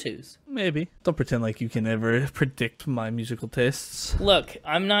normal go-tos. Maybe. Don't pretend like you can ever predict my musical tastes. Look,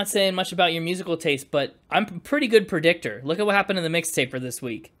 I'm not saying much about your musical taste, but I'm a pretty good predictor. Look at what happened in the Mixtaper this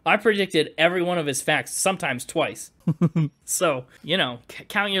week. I predicted every one of his facts, sometimes twice. So, you know,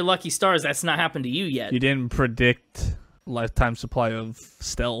 count your lucky stars. That's not happened to you yet. You didn't predict lifetime supply of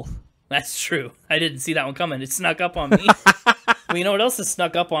stealth. That's true. I didn't see that one coming. It snuck up on me. Well, you know what else has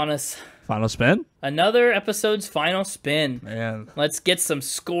snuck up on us? Final spin? Another episode's final spin. Man. Let's get some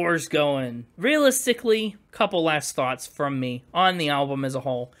scores going. Realistically, couple last thoughts from me on the album as a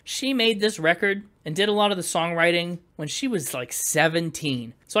whole. She made this record and did a lot of the songwriting when she was like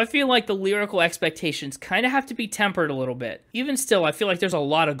 17. So I feel like the lyrical expectations kind of have to be tempered a little bit. Even still, I feel like there's a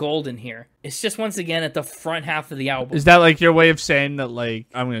lot of gold in here. It's just once again at the front half of the album. Is that like your way of saying that, like,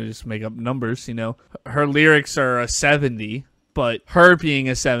 I'm going to just make up numbers, you know? Her lyrics are a 70. But her being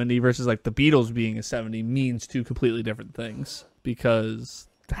a 70 versus like the Beatles being a 70 means two completely different things. Because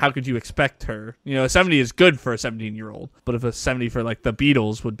how could you expect her? You know, a 70 is good for a 17-year-old. But if a 70 for like the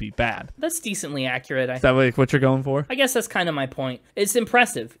Beatles would be bad. That's decently accurate. Is that like what you're going for? I guess that's kind of my point. It's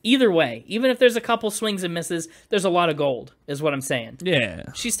impressive. Either way, even if there's a couple swings and misses, there's a lot of gold, is what I'm saying. Yeah.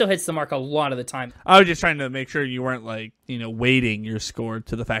 She still hits the mark a lot of the time. I was just trying to make sure you weren't like, you know, weighting your score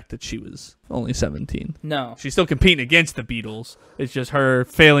to the fact that she was only 17. No. She's still competing against the Beatles. It's just her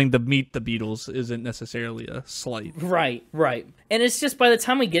failing to meet the Beatles isn't necessarily a slight. Right, right. And it's just by the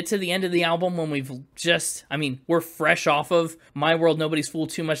time we get to the end of the album when we've just, I mean, we're fresh off of My World, Nobody's Fool,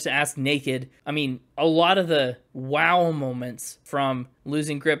 Too Much to Ask, Naked. I mean, a lot of the wow moments from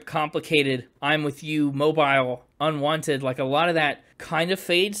Losing Grip, Complicated, I'm With You, Mobile, Unwanted, like a lot of that kind of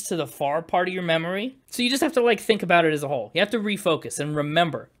fades to the far part of your memory. So you just have to like think about it as a whole. You have to refocus and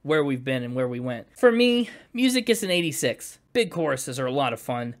remember where we've been and where we went. For me, music gets an 86. Big choruses are a lot of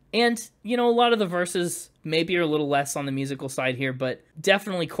fun. And, you know, a lot of the verses maybe are a little less on the musical side here, but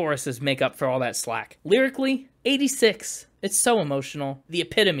definitely choruses make up for all that slack. Lyrically, 86. It's so emotional. The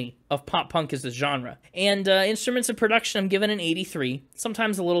epitome of pop punk is the genre. And instruments and production, I'm giving an 83.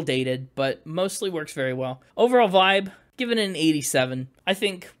 Sometimes a little dated, but mostly works very well. Overall vibe, giving it an 87. I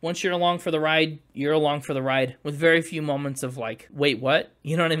think once you're along for the ride, you're along for the ride with very few moments of like, wait, what?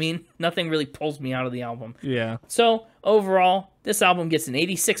 You know what I mean? Nothing really pulls me out of the album. Yeah. So overall, this album gets an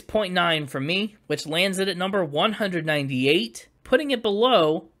 86.9 from me, which lands it at number 198, putting it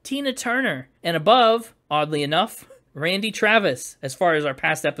below Tina Turner and above, oddly enough, Randy Travis, as far as our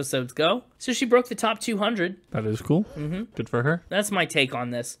past episodes go. So she broke the top 200. That is cool. Good for her. That's my take on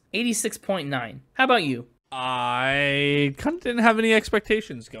this. 86.9. How about you? I kind of didn't have any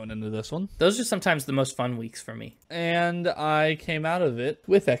expectations going into this one. Those are sometimes the most fun weeks for me. And I came out of it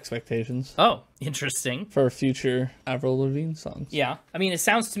with expectations Oh, interesting. for future Avril Lavigne songs. Yeah. I mean, it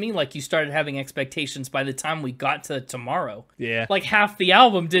sounds to me like you started having expectations by the time we got to Tomorrow. Yeah. Like half the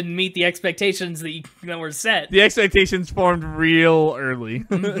album didn't meet the expectations that were set. The expectations formed real early.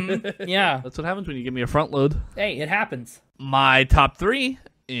 Yeah. That's what happens when you give me a front load. Hey, it happens. My top 3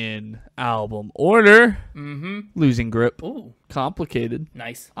 in album order. Losing Grip. Ooh, Complicated.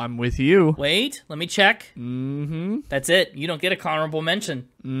 nice. I'm with you. Wait, let me check. Mm-hmm. That's it. You don't get a honorable mention.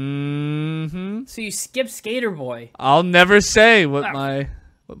 Mm-hmm. So you skip Sk8r Boy. I'll never say what my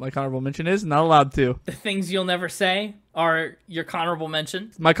honorable mention is. Not allowed to. The things you'll never say are your honorable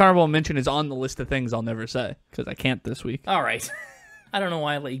mention. My honorable mention is on the list of things I'll never say because I can't this week. All right. I don't know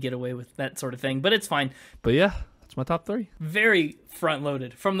why I let you get away with that sort of thing, but it's fine. But yeah, that's my top 3. Very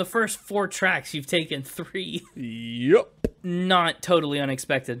front-loaded. From the first 4 tracks, you've taken 3. Yep. Not totally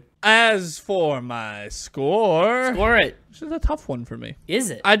unexpected. As for my score, Score it. this is a tough one for me. Is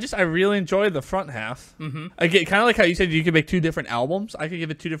it? I really enjoy the front half. Mm-hmm. I get kind of like how you said you could make 2 different albums. I could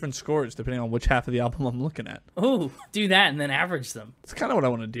give it 2 different scores depending on which half of the album I'm looking at. Ooh, do that and then average them. That's kind of what I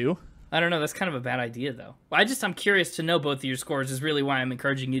want to do. I don't know. That's kind of a bad idea, though. I'm curious to know both of your scores is really why I'm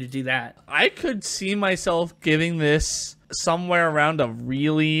encouraging you to do that. I could see myself giving this somewhere around a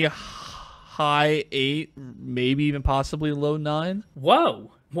really high 8, maybe even possibly low 9.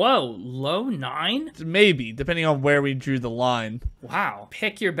 Whoa, low 9? Maybe, depending on where we drew the line. Wow.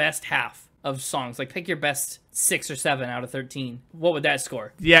 Pick your best half of songs. Like, pick your best 6 or 7 out of 13. What would that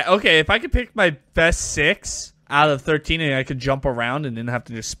score? Yeah, okay, if I could pick my best 6 out of 13 and I could jump around and then have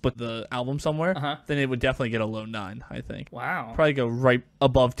to just split the album somewhere, then it would definitely get a low 9, I think. Wow. Probably go right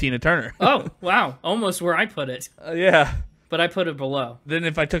above Tina Turner. Oh, wow. Almost where I put it. Yeah. But I put it below. Then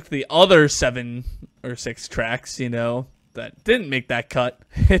if I took the other 7 or 6 tracks, that didn't make that cut,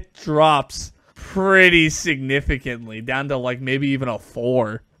 it drops pretty significantly down to like maybe even a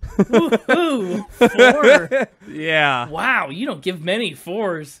 4. Ooh, 4. Yeah. Wow, you don't give many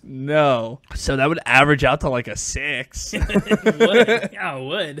 4s. No. So that would average out to like a 6. It would. Yeah, it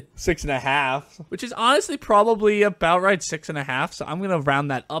would. 6.5. Which is honestly probably about right, 6.5. So I'm going to round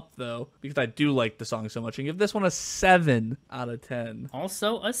that up though, because I do like the song so much and give this one a 7 out of 10.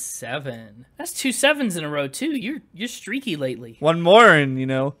 Also a 7. That's 2 7s in a row too. You're streaky lately. One more and,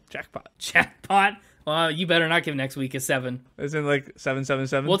 jackpot. Jackpot. Well, you better not give next week a 7. Isn't it like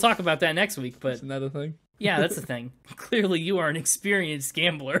 777? We'll talk about that next week, but Isn't that a thing? yeah, that's the thing. Clearly, you are an experienced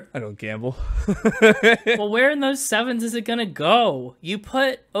gambler. I don't gamble. Well, where in those 7s is it gonna go? You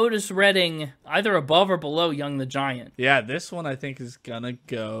put Otis Redding either above or below Young the Giant. Yeah, this one I think is gonna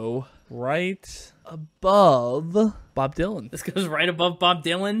go right above Bob Dylan. This goes right above Bob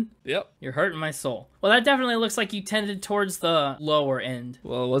Dylan. Yep. You're hurting my soul. Well, that definitely looks like you tended towards the lower end.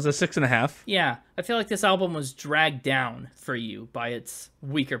 Well, it was a 6.5. Yeah, I feel like this album was dragged down for you by its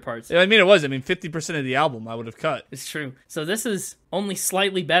weaker parts. I mean, it was. 50% of the album I would have cut. It's true. So this is only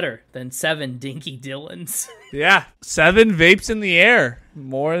slightly better than 7 Dinky Dylans. Yeah. 7 vapes in the air.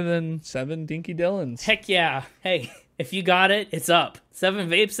 More than 7 Dinky Dylans. Heck yeah. Hey, if you got it, it's up. 7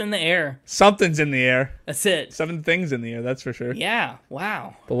 vapes in the air. Something's in the air. That's it. 7 things in the air, that's for sure. Yeah,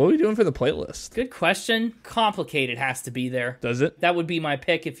 wow. But what are we doing for the playlist? Good question. Complicated has to be there. Does it? That would be my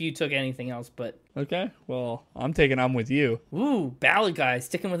pick if you took anything else, but... Okay, well, I'm with you. Ooh, ballad guy,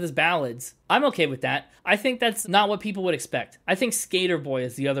 sticking with his ballads. I'm okay with that. I think that's not what people would expect. I think Sk8r Boy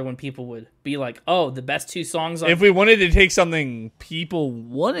is the other one people would be like, oh, the best 2 songs on... If we wanted to take something people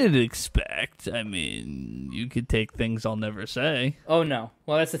wanted to expect, you could take Things I'll Never Say. Oh, no.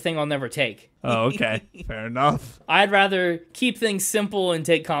 Well, that's the thing I'll never take. Oh, okay. Fair enough. I'd rather keep things simple and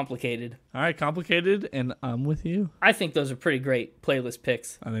take complicated. All right, complicated, and I'm with you. I think those are pretty great playlist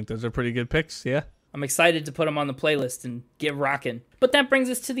picks. I think those are pretty good picks, yeah. I'm excited to put them on the playlist and get rocking. But that brings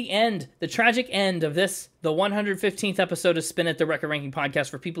us to the end, the tragic end of this, the 115th episode of Spin It, the Record Ranking Podcast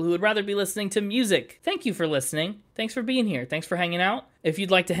for people who would rather be listening to music. Thank you for listening. Thanks for being here. Thanks for hanging out. If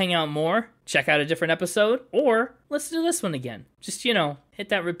you'd like to hang out more, check out a different episode, or listen to this one again. Just, hit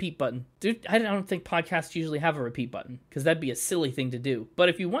that repeat button. Dude, I don't think podcasts usually have a repeat button, because that'd be a silly thing to do. But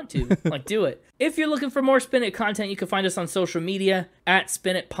if you want to, do it. If you're looking for more Spin It content, you can find us on social media, at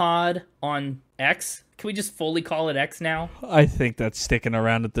Spin It Pod on X. Can we just fully call it X now? I think that's sticking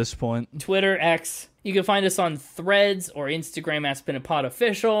around at this point. Twitter, X, You can find us on Threads or Instagram at SpinItPod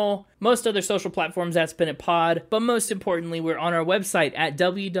Official, most other social platforms at SpinItPod, but most importantly, we're on our website at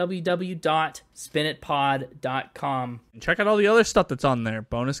www.spinitpod.com. Check out all the other stuff that's on there.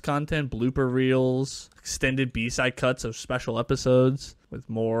 Bonus content, blooper reels, extended B-side cuts of special episodes with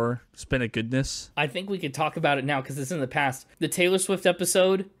more Spin It goodness. I think we could talk about it now because it's in the past. The Taylor Swift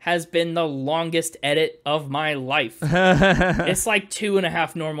episode has been the longest edit of my life. It's like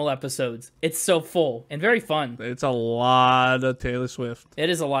 2.5 normal episodes. It's so full and very fun. It's a lot of Taylor Swift. It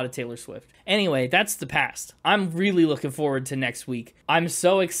is a lot of Taylor Swift. Anyway, that's the past. I'm really looking forward to next week. I'm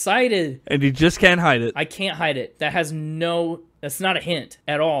so excited. And you just can't hide it. I can't hide it. That's not a hint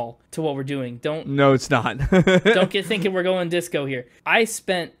at all to what we're doing. No, it's not. Don't get thinking we're going disco here. I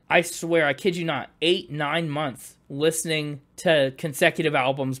swear, I kid you not, 8-9 months listening to consecutive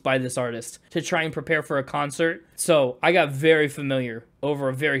albums by this artist to try and prepare for a concert. So I got very familiar over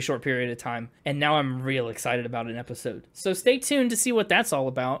a very short period of time, and now I'm real excited about an episode. So stay tuned to see what that's all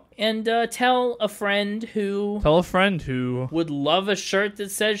about, and tell a friend who would love a shirt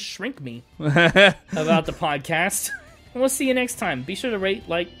that says "Shrink Me" about the podcast. And we'll see you next time. Be sure to rate,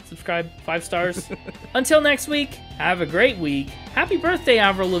 like, subscribe, 5 stars. Until next week, have a great week. Happy birthday,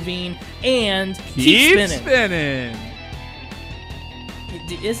 Avril Lavigne, and keep spinning.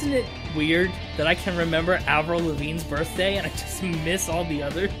 Isn't it weird that I can remember Avril Lavigne's birthday and I just miss all the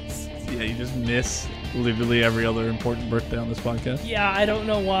others? Yeah, you just miss literally every other important birthday on this podcast. Yeah, I don't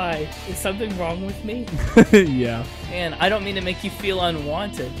know why. Is something wrong with me? Yeah. Man, I don't mean to make you feel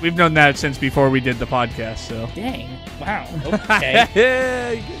unwanted. We've known that since before we did the podcast, so. Dang. Wow.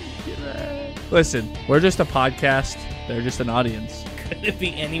 Okay. Listen, we're just a podcast. They're just an audience. Could it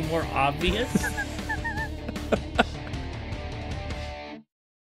be any more obvious?